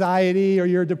social anxiety or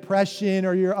your depression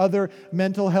or your other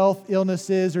mental health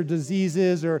illnesses or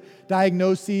diseases or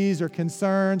diagnoses or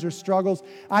concerns or struggles,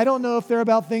 I don't know if they're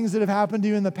about things that have happened to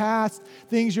you in the past,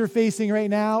 things you're facing right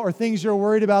now, or things you're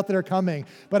worried about that are coming.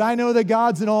 But I know that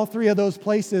God's in all three of those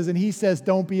places, and he says,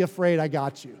 don't be afraid, I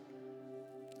got you.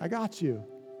 I got you.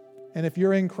 And if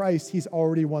you're in Christ, he's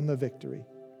already won the victory.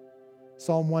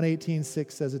 Psalm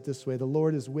 118:6 says it this way, "The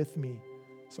Lord is with me,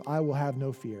 so I will have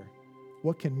no fear.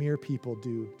 What can mere people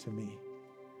do to me?"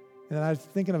 And I was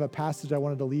thinking of a passage I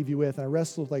wanted to leave you with, and I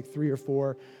wrestled with like 3 or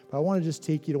 4, but I want to just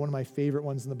take you to one of my favorite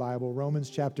ones in the Bible, Romans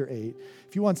chapter 8.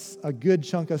 If you want a good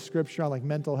chunk of scripture on like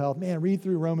mental health, man, read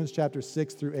through Romans chapter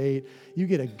 6 through 8. You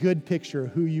get a good picture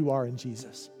of who you are in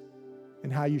Jesus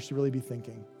and how you should really be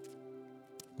thinking.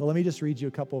 But let me just read you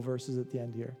a couple of verses at the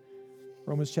end here.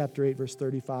 Romans chapter 8, verse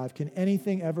 35. "Can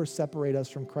anything ever separate us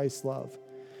from Christ's love?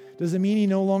 Does it mean he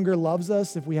no longer loves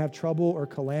us if we have trouble or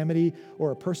calamity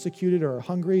or are persecuted or are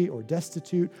hungry or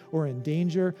destitute or in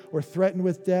danger or threatened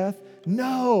with death?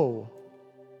 No.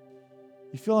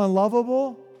 You feel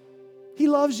unlovable? He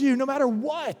loves you no matter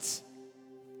what.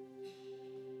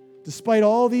 Despite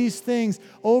all these things,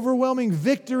 overwhelming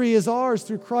victory is ours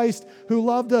through Christ who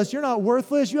loved us." You're not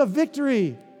worthless. You have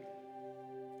victory.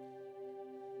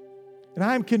 And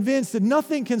I am convinced that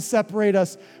nothing can separate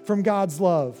us from God's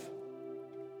love.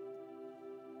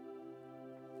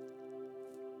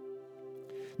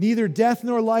 Neither death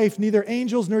nor life, neither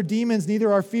angels nor demons,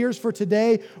 neither our fears for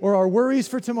today or our worries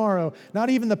for tomorrow, not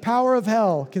even the power of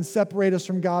hell can separate us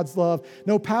from God's love.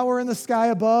 No power in the sky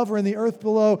above or in the earth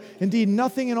below. Indeed,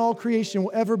 nothing in all creation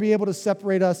will ever be able to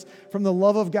separate us from the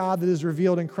love of God that is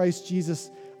revealed in Christ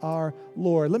Jesus our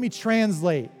Lord. Let me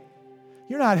translate.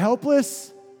 You're not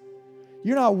helpless.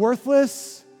 You're not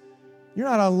worthless. You're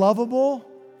not unlovable.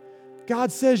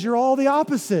 God says you're all the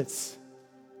opposites.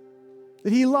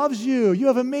 That he loves you. You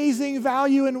have amazing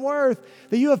value and worth.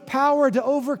 That you have power to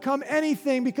overcome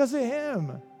anything because of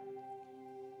him.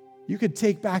 You could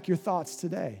take back your thoughts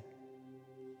today.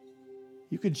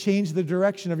 You could change the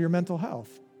direction of your mental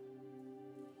health.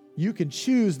 You can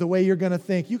choose the way you're going to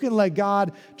think. You can let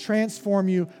God transform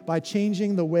you by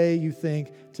changing the way you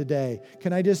think today.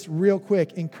 Can I just real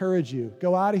quick encourage you?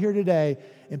 Go out of here today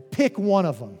and pick one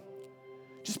of them.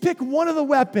 Just pick one of the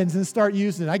weapons and start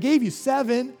using it. I gave you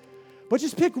 7, but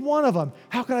just pick one of them.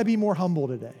 How can I be more humble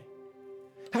today?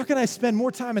 How can I spend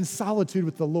more time in solitude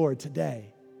with the Lord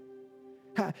today?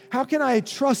 How can I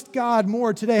trust God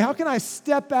more today? How can I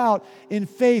step out in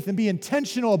faith and be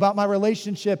intentional about my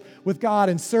relationship with God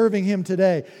and serving Him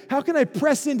today? How can I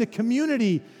press into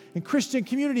community and Christian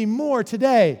community more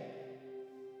today?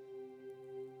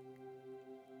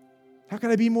 How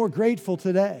can I be more grateful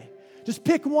today? Just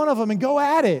pick one of them and go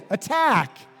at it.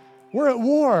 Attack. We're at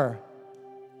war.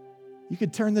 You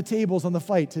could turn the tables on the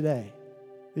fight today.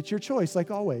 It's your choice,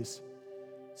 like always.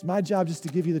 It's my job just to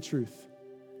give you the truth.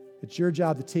 It's your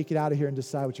job to take it out of here and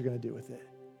decide what you're going to do with it.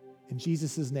 In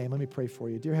Jesus' name, let me pray for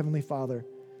you. Dear Heavenly Father,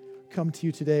 come to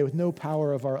you today with no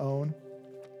power of our own,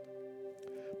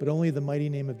 but only the mighty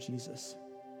name of Jesus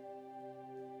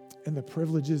and the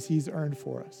privileges He's earned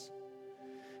for us.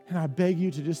 And I beg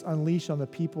you to just unleash on the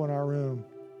people in our room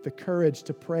the courage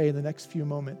to pray in the next few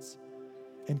moments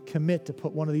and commit to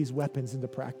put one of these weapons into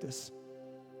practice.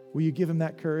 Will you give them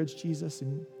that courage, Jesus?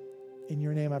 And in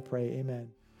your name I pray, amen.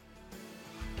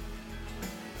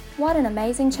 What an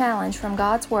amazing challenge from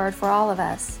God's Word for all of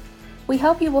us. We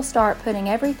hope you will start putting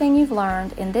everything you've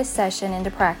learned in this session into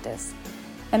practice.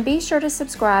 And be sure to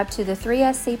subscribe to the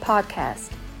 3SC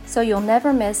podcast so you'll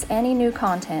never miss any new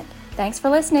content. Thanks for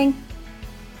listening.